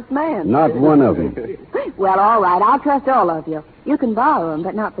the honest man? Not one of them. Well, all right. I'll trust all of you. You can borrow them,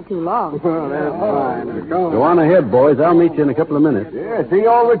 but not for too long. That's fine. Go on ahead, boys. I'll meet you in a couple of minutes. Yeah, see you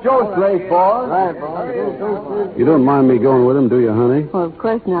over at Joe's place, boss. Right, boss. You don't mind me going with him, do you, honey? Well, of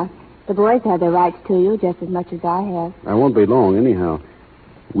course not. The boys have their rights to you just as much as I have. I won't be long, anyhow.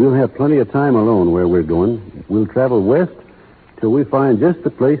 We'll have plenty of time alone where we're going. We'll travel west till we find just the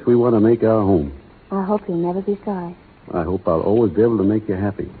place we want to make our home. I hope you'll never be sorry. I hope I'll always be able to make you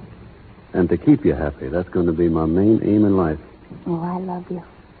happy. And to keep you happy. That's going to be my main aim in life. Oh, I love you.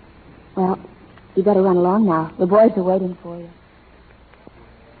 Well, you better run along now. The boys are waiting for you.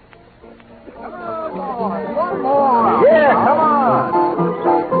 Yeah, come on.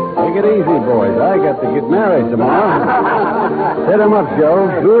 Take it easy, boys. I got to get married tomorrow. Set 'em up, Joe.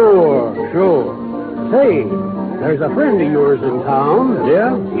 Sure. Say, there's a friend of yours in town.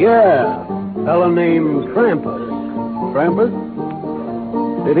 Yeah? Yeah. Fellow named Krampus. Krampus?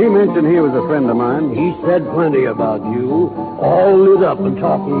 Did he mention he was a friend of mine? He said plenty about you. All lit up and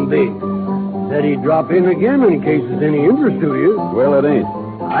talking big. Said he'd drop in again in case it's any interest to you. Well, it ain't.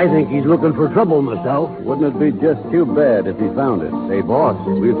 I think he's looking for trouble myself. Wouldn't it be just too bad if he found it? Say, boss,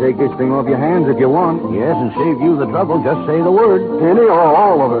 we'll take this thing off your hands if you want. Yes, and save you the trouble. Just say the word. Any or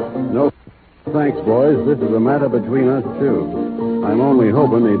all of it. No, thanks, boys. This is a matter between us two. I'm only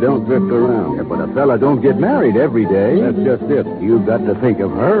hoping they don't drift around. Yeah, but a fella don't get married every day. That's just it. You've got to think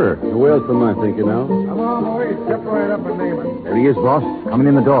of her. Who else am I thinking of? Come on, boys. Step right up and name it. There he is, boss. Coming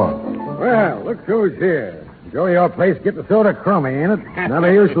in the door. Well, look who's here. Joe, your place getting sort of crummy, ain't it? None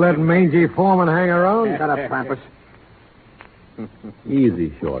of use letting mangy foreman hang around. Shut up, Krampus.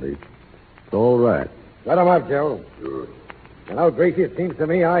 Easy, Shorty. It's all right. Let him up, Joe. Sure. You know, Gracie, it seems to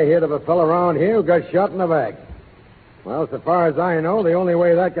me I heard of a fellow around here who got shot in the back. Well, so far as I know, the only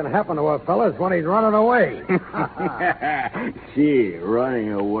way that can happen to a fella is when he's running away. Gee,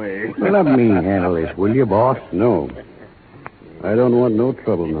 running away. Let me handle this, will you, boss? No. I don't want no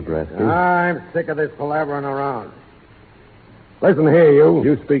trouble, Nebraska. I'm sick of this palavering around. Listen here, you.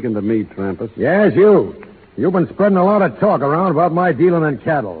 You speaking to me, Trampus? Yes, you. You've been spreading a lot of talk around about my dealing in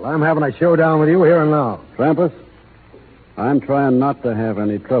cattle. I'm having a showdown with you here and now. Trampus, I'm trying not to have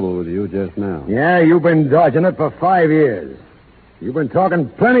any trouble with you just now. Yeah, you've been dodging it for 5 years. You've been talking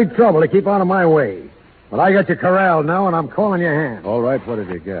plenty trouble to keep out of my way. But I got you corralled now, and I'm calling your hand. All right, what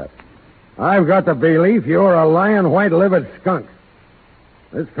have you got? I've got the belief you're a lying, white-livered skunk.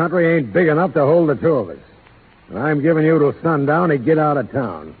 This country ain't big enough to hold the two of us. And I'm giving you till sundown to get out of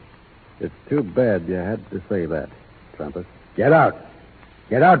town. It's too bad you had to say that, Trampus. Get out.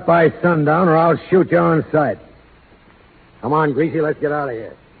 Get out by sundown, or I'll shoot you on sight. Come on, Greasy, let's get out of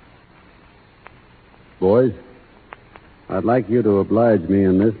here. Boys, I'd like you to oblige me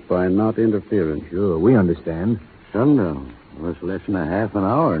in this by not interfering. Sure, we understand. Sundown. Well, it's less than a half an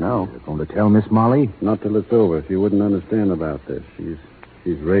hour now. You're going to tell Miss Molly? Not till it's over. She wouldn't understand about this. She's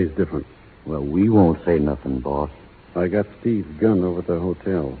raised different. Well, we won't say nothing, boss. I got Steve's gun over at the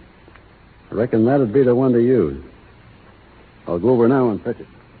hotel. I reckon that'd be the one to use. I'll go over now and fetch it.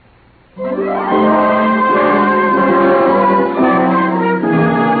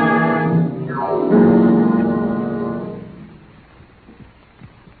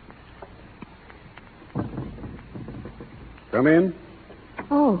 Come in.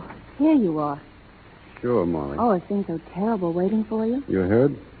 Oh, here you are. Sure, Molly. Oh, it's been so terrible waiting for you. You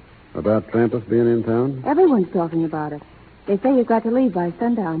heard about Trampus being in town? Everyone's talking about it. They say you've got to leave by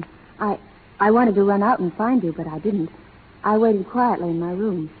sundown. I wanted to run out and find you, but I didn't. I waited quietly in my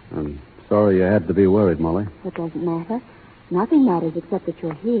room. I'm sorry you had to be worried, Molly. It doesn't matter. Nothing matters except that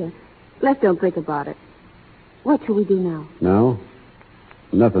you're here. Let's don't think about it. What shall we do now? Now?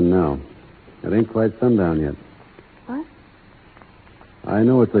 Nothing now. It ain't quite sundown yet. What? I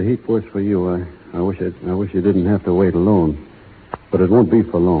know it's a heap worse for you. I wish you didn't have to wait alone. But it won't be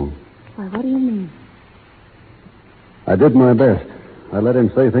for long. Why, what do you mean? I did my best. I let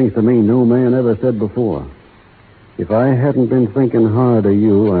him say things to me no man ever said before. If I hadn't been thinking hard of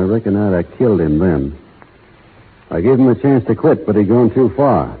you, I reckon I'd have killed him then. I gave him a chance to quit, but he'd gone too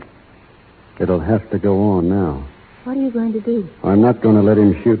far. It'll have to go on now. What are you going to do? I'm not going to let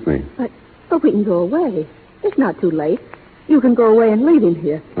him shoot me. But we can go away. It's not too late. You can go away and leave him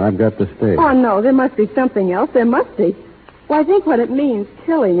here. I've got to stay. Oh, no, there must be something else. There must be. Well, I think what it means,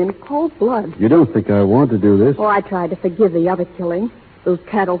 killing in cold blood. You don't think I want to do this? Oh, I tried to forgive the other killing, those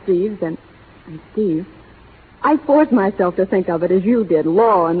cattle thieves and Steve. I forced myself to think of it as you did,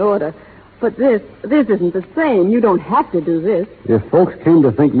 law and order. But this isn't the same. You don't have to do this. If folks came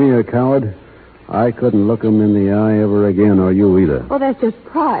to think me a coward, I couldn't look 'em in the eye ever again, or you either. Well, that's just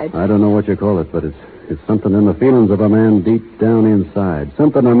pride. I don't know what you call it, but it's something in the feelings of a man deep down inside.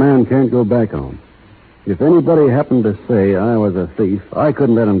 Something a man can't go back on. If anybody happened to say I was a thief, I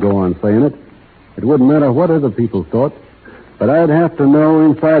couldn't let 'em go on saying it. It wouldn't matter what other people thought, but I'd have to know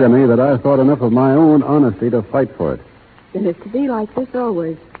inside of me that I thought enough of my own honesty to fight for it. Then it's to be like this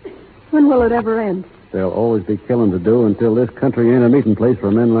always. When will it ever end? There'll always be killing to do until this country ain't a meeting place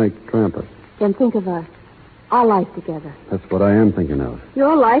for men like Trampas. Then think of our life together. That's what I am thinking of.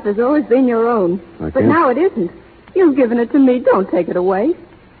 Your life has always been your own. But now it isn't. You've given it to me. Don't take it away.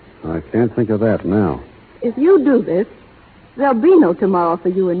 I can't think of that now. If you do this, there'll be no tomorrow for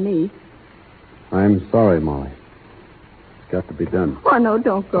you and me. I'm sorry, Molly. It's got to be done. Oh, no,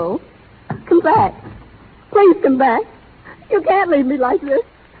 don't go. Come back. Please come back. You can't leave me like this.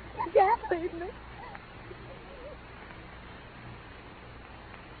 You can't leave me.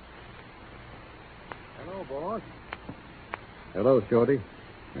 Hello, boss. Hello, Shorty.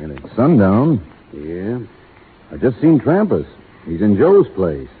 And it's sundown. Yeah? I just seen Trampas. He's in Joe's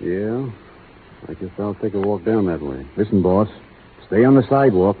place. Yeah? I guess I'll take a walk down that way. Listen, boss. Stay on the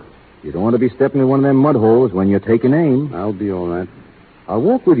sidewalk. You don't want to be stepping in one of them mud holes when you're taking aim. I'll be all right. I'll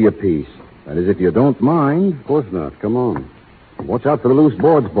walk with you a piece. That is, if you don't mind. Of course not. Come on. Watch out for the loose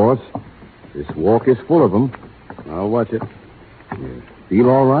boards, boss. This walk is full of them. I'll watch it. You feel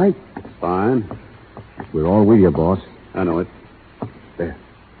all right? Fine. We're all with you, boss. I know it.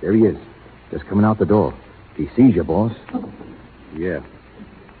 There he is. Just coming out the door. He sees you, boss. Yeah.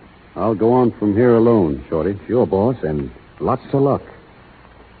 I'll go on from here alone, Shorty. Sure, boss, and lots of luck.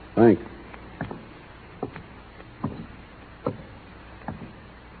 Thanks.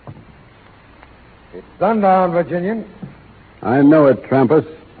 It's sundown, Virginian. I know it, Trampas.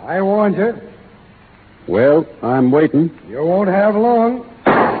 I warned you. Well, I'm waiting. You won't have long.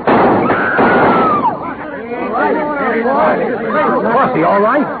 Bossy, all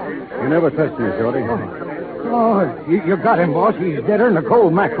right? You never touched me, Shorty. Oh, you got him, boss. He's deader than a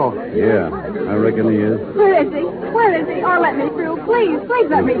cold mackerel. Yeah, I reckon he is. Where is he? Where is he? Oh, let me through. Please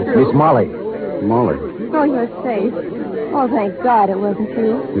let me through. Miss Molly. Molly. Oh, you're safe. Oh, thank God it wasn't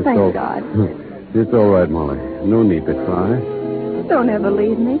you. Thank God. It's all right, Molly. No need to cry. Don't ever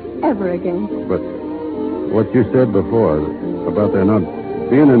leave me. Ever again. But what you said before about there not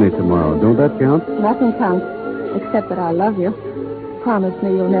being any tomorrow, don't that count? Nothing counts, except that I love you. Promise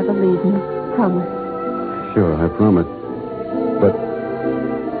me you'll never leave me. Promise. Sure, I promise. But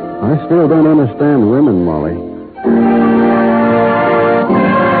I still don't understand women, Molly.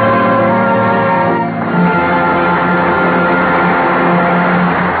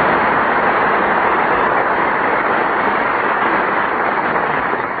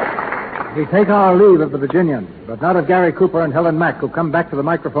 We take our leave of the Virginian, but not of Gary Cooper and Helen Mack, who come back to the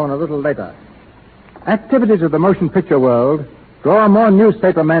microphone a little later. Activities of the motion picture world draw more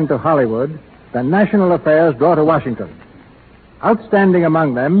newspaper men to Hollywood than national affairs draw to Washington. Outstanding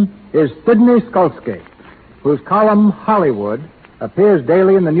among them is Sidney Skolsky, whose column Hollywood appears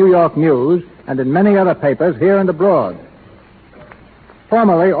daily in the New York News and in many other papers here and abroad.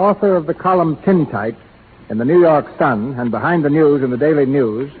 Formerly author of the column Tintype in the New York Sun and Behind the News in the Daily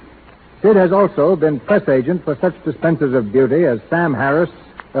News, Sid has also been press agent for such dispensers of beauty as Sam Harris,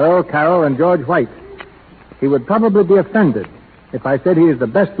 Earl Carroll, and George White. He would probably be offended if I said he is the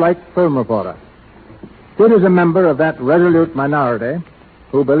best-liked film reporter. Sid is a member of that resolute minority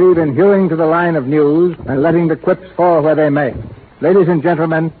who believe in hewing to the line of news and letting the quips fall where they may. Ladies and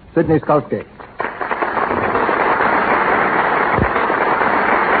gentlemen, Sidney Skolsky.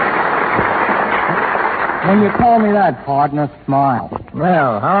 When you call me that, partner, smile.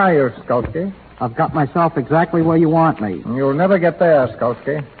 Well, how are you, Skolsky? I've got myself exactly where you want me. You'll never get there,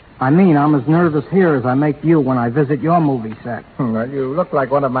 Skolsky. I mean, I'm as nervous here as I make you when I visit your movie set. Well, you look like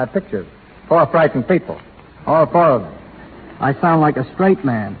one of my pictures. 4 frightened people. All 4 of them. I sound like a straight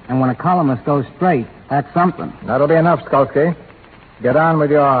man, and when a columnist goes straight, that's something. That'll be enough, Skolsky. Get on with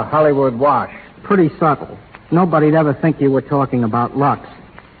your Hollywood wash. Pretty subtle. Nobody'd ever think you were talking about Lux.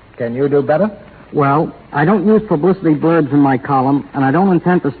 Can you do better? Well, I don't use publicity blurbs in my column, and I don't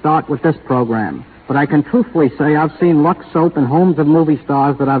intend to start with this program. But I can truthfully say I've seen Lux soap in homes of movie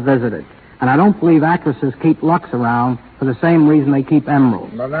stars that I've visited. And I don't believe actresses keep Lux around for the same reason they keep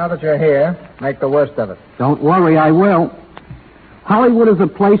emeralds. Well, now that you're here, make the worst of it. Don't worry, I will. Hollywood is a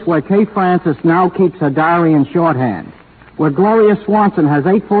place where Kay Francis now keeps her diary in shorthand. where Gloria Swanson has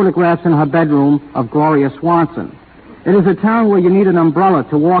 8 photographs in her bedroom of Gloria Swanson. It is a town where you need an umbrella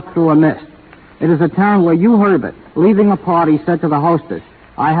to walk through a mist. It is a town where you, Herbert, leaving a party, said to the hostess,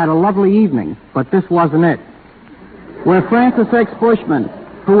 "I had a lovely evening, but this wasn't it." Where Francis X. Bushman,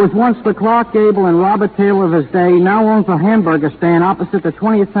 who was once the Clark Gable and Robert Taylor of his day, now owns a hamburger stand opposite the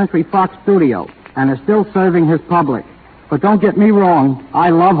 20th Century Fox studio and is still serving his public. But don't get me wrong, I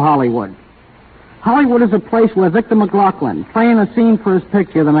love Hollywood. Hollywood is a place where Victor McLaughlin, playing a scene for his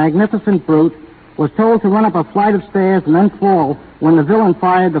picture, The Magnificent Brute, was told to run up a flight of stairs and then fall when the villain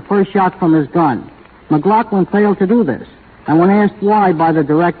fired the first shot from his gun. McLaughlin failed to do this, and when asked why by the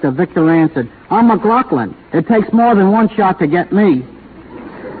director, Victor answered, "I'm McLaughlin. It takes more than one shot to get me."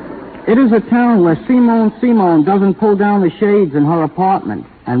 It is a town where Simone doesn't pull down the shades in her apartment,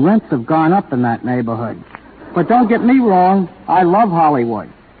 and rents have gone up in that neighborhood. But don't get me wrong, I love Hollywood.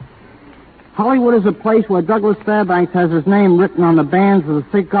 Hollywood is a place where Douglas Fairbanks has his name written on the bands of the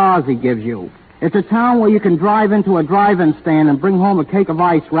cigars he gives you. It's a town where you can drive into a drive-in stand and bring home a cake of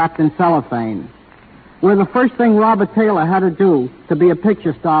ice wrapped in cellophane. Where the first thing Robert Taylor had to do to be a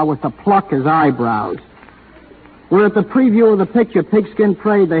picture star was to pluck his eyebrows. Where at the preview of the picture Pigskin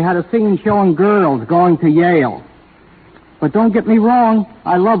Parade they had a scene showing girls going to Yale. But don't get me wrong,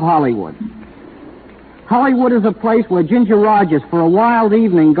 I love Hollywood. Hollywood is a place where Ginger Rogers, for a wild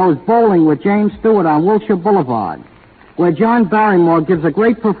evening, goes bowling with James Stewart on Wilshire Boulevard. Where John Barrymore gives a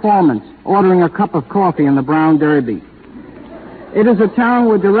great performance, ordering a cup of coffee in the Brown Derby. It is a town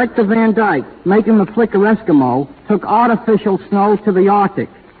where Director Van Dyke, making the flicker Eskimo, took artificial snow to the Arctic.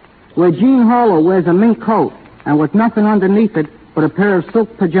 Where Gene Harlow wears a mink coat, and with nothing underneath it but a pair of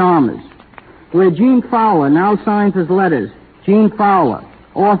silk pajamas. Where Gene Fowler now signs his letters, Gene Fowler,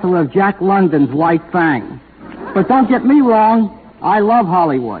 author of Jack London's White Fang. But don't get me wrong, I love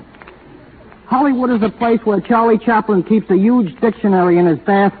Hollywood. Hollywood is a place where Charlie Chaplin keeps a huge dictionary in his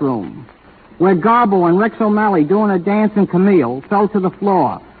bathroom. Where Garbo and Rex O'Malley, doing a dance in Camille, fell to the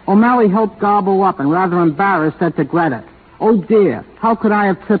floor. O'Malley helped Garbo up and, rather embarrassed, said to Greta, "Oh dear, how could I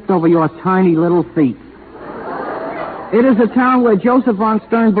have tripped over your tiny little feet?" It is a town where Joseph von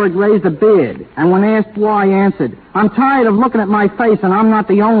Sternberg raised a beard, and when asked why, answered, "I'm tired of looking at my face, and I'm not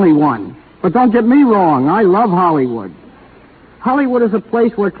the only one." But don't get me wrong, I love Hollywood. Hollywood is a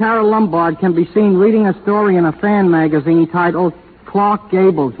place where Carol Lombard can be seen reading a story in a fan magazine titled Clark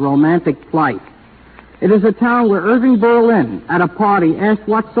Gable's Romantic Flight. It is a town where Irving Berlin, at a party, asked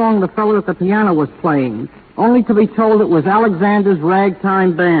what song the fellow at the piano was playing, only to be told it was Alexander's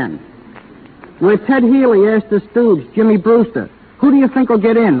Ragtime Band. Where Ted Healy asked the stooge, Jimmy Brewster, "Who do you think will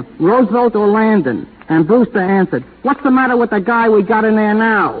get in, Roosevelt or Landon?" And Brewster answered, "What's the matter with the guy we got in there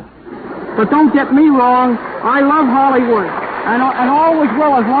now?" But don't get me wrong, I love Hollywood, and all was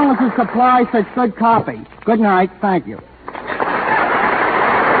well as long as the supply said good copy. Good night, thank you.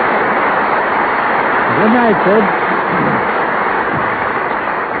 Good night, Sid.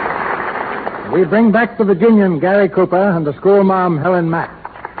 We bring back the Virginian, Gary Cooper, and the schoolma'am, Helen Mack.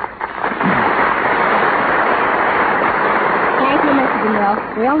 Thank you, Mr.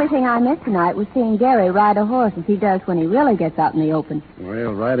 DeMille. The only thing I missed tonight was seeing Gary ride a horse as he does when he really gets out in the open.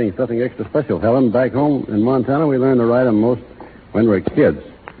 Well, riding's nothing extra special, Helen. Back home in Montana, we learned to ride 'em most when we're kids.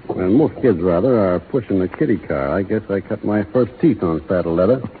 And most kids, rather, are pushing a kiddie car. I guess I cut my first teeth on saddle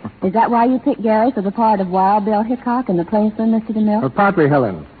leather. Is that why you picked Gary for the part of Wild Bill Hickok in the Plainsman, Mr. DeMille? Well, partly,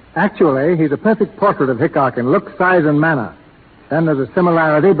 Helen. Actually, he's a perfect portrait of Hickok in look, size, and manner. Then there's a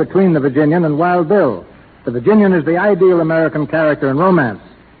similarity between the Virginian and Wild Bill. The Virginian is the ideal American character in romance,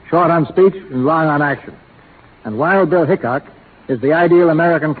 short on speech and long on action. And Wild Bill Hickok is the ideal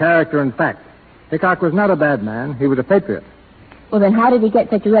American character in fact. Hickok was not a bad man. He was a patriot. Well, then how did he get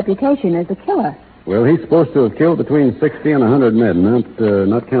such a reputation as a killer? Well, he's supposed to have killed between 60 and 100 men,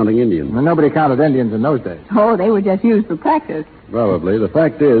 not counting Indians. Well, nobody counted Indians in those days. Oh, they were just used for practice. Probably. The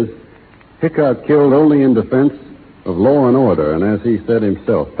fact is, Hickok killed only in defense of law and order, and as he said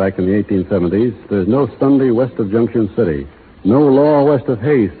himself back in the 1870s, there's no Sunday west of Junction City, no law west of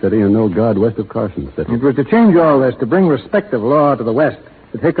Hayes City, and no God west of Carson City. It was to change all this, to bring respect of law to the West,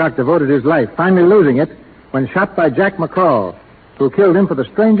 that Hickok devoted his life, finally losing it when shot by Jack McCall, who killed him for the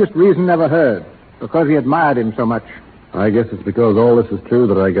strangest reason ever heard, because he admired him so much. I guess it's because all this is true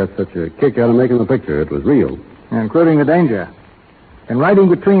that I got such a kick out of making the picture. It was real. Including the danger. In riding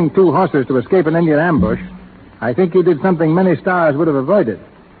between two horses to escape an Indian ambush, I think you did something many stars would have avoided.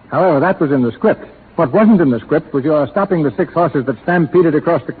 However, that was in the script. What wasn't in the script was your stopping the 6 horses that stampeded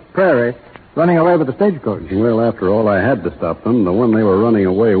across the prairie, running away with the stagecoach. Well, after all, I had to stop them. The one they were running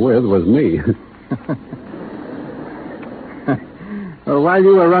away with was me. Well, while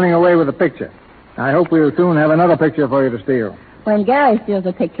you were running away with the picture, I hope we'll soon have another picture for you to steal. When Gary steals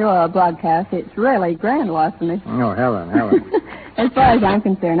a picture or a broadcast, it's really grand larceny. Oh, Helen. As far as I'm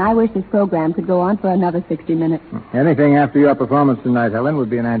concerned, I wish this program could go on for another 60 minutes. Anything after your performance tonight, Helen, would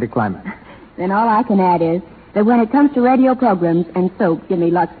be an anticlimax. Then all I can add is that when it comes to radio programs and soap, give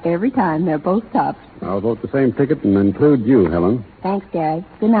me Lux every time. They're both tops. I'll vote the same ticket and include you, Helen. Thanks, Gary.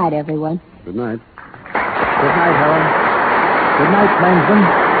 Good night, everyone. Good night. Good night, Helen. Good night,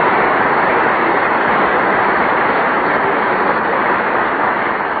 Plainsman.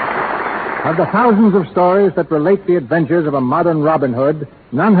 Of the thousands of stories that relate the adventures of a modern Robin Hood,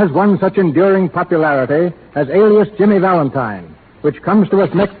 none has won such enduring popularity as Alias Jimmy Valentine, which comes to us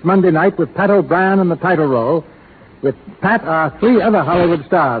next Monday night with Pat O'Brien in the title role. With Pat are three other Hollywood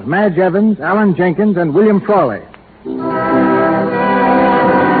stars, Madge Evans, Alan Jenkins, and William Frawley.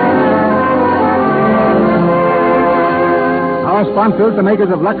 Our sponsors, the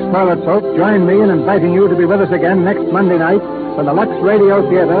makers of Lux Toilet Soap, join me in inviting you to be with us again next Monday night when the Lux Radio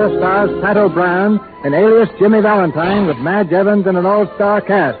Theater stars Pat O'Brien in Alias Jimmy Valentine with Madge Evans and an all-star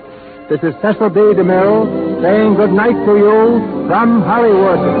cast. This is Cecil B. DeMille saying good night to you from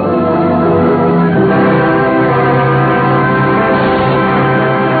Hollywood.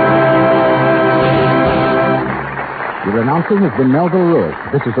 Your announcing has been Melville Ruiz.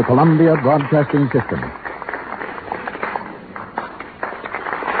 This is the Columbia Broadcasting System.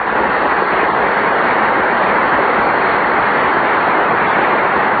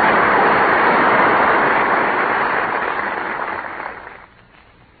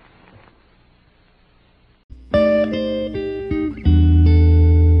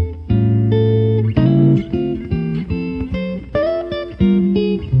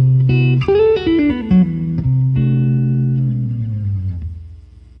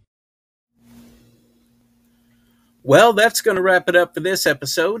 Well, that's going to wrap it up for this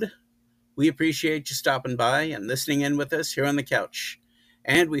episode. We appreciate you stopping by and listening in with us here on the couch,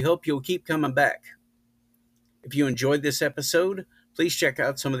 and we hope you'll keep coming back. If you enjoyed this episode, please check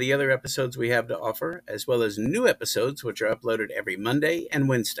out some of the other episodes we have to offer, as well as new episodes which are uploaded every Monday and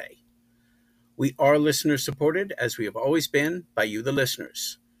Wednesday. We are listener-supported, as we have always been, by you, the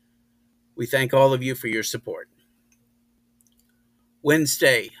listeners. We thank all of you for your support.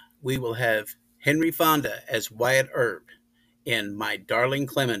 Wednesday, we will have Henry Fonda as Wyatt Earp in My Darling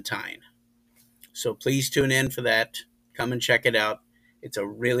Clementine. So please tune in for that. Come and check it out. It's a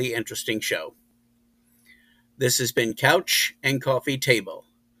really interesting show. This has been Couch and Coffee Table.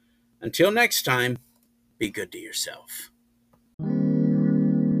 Until next time, be good to yourself.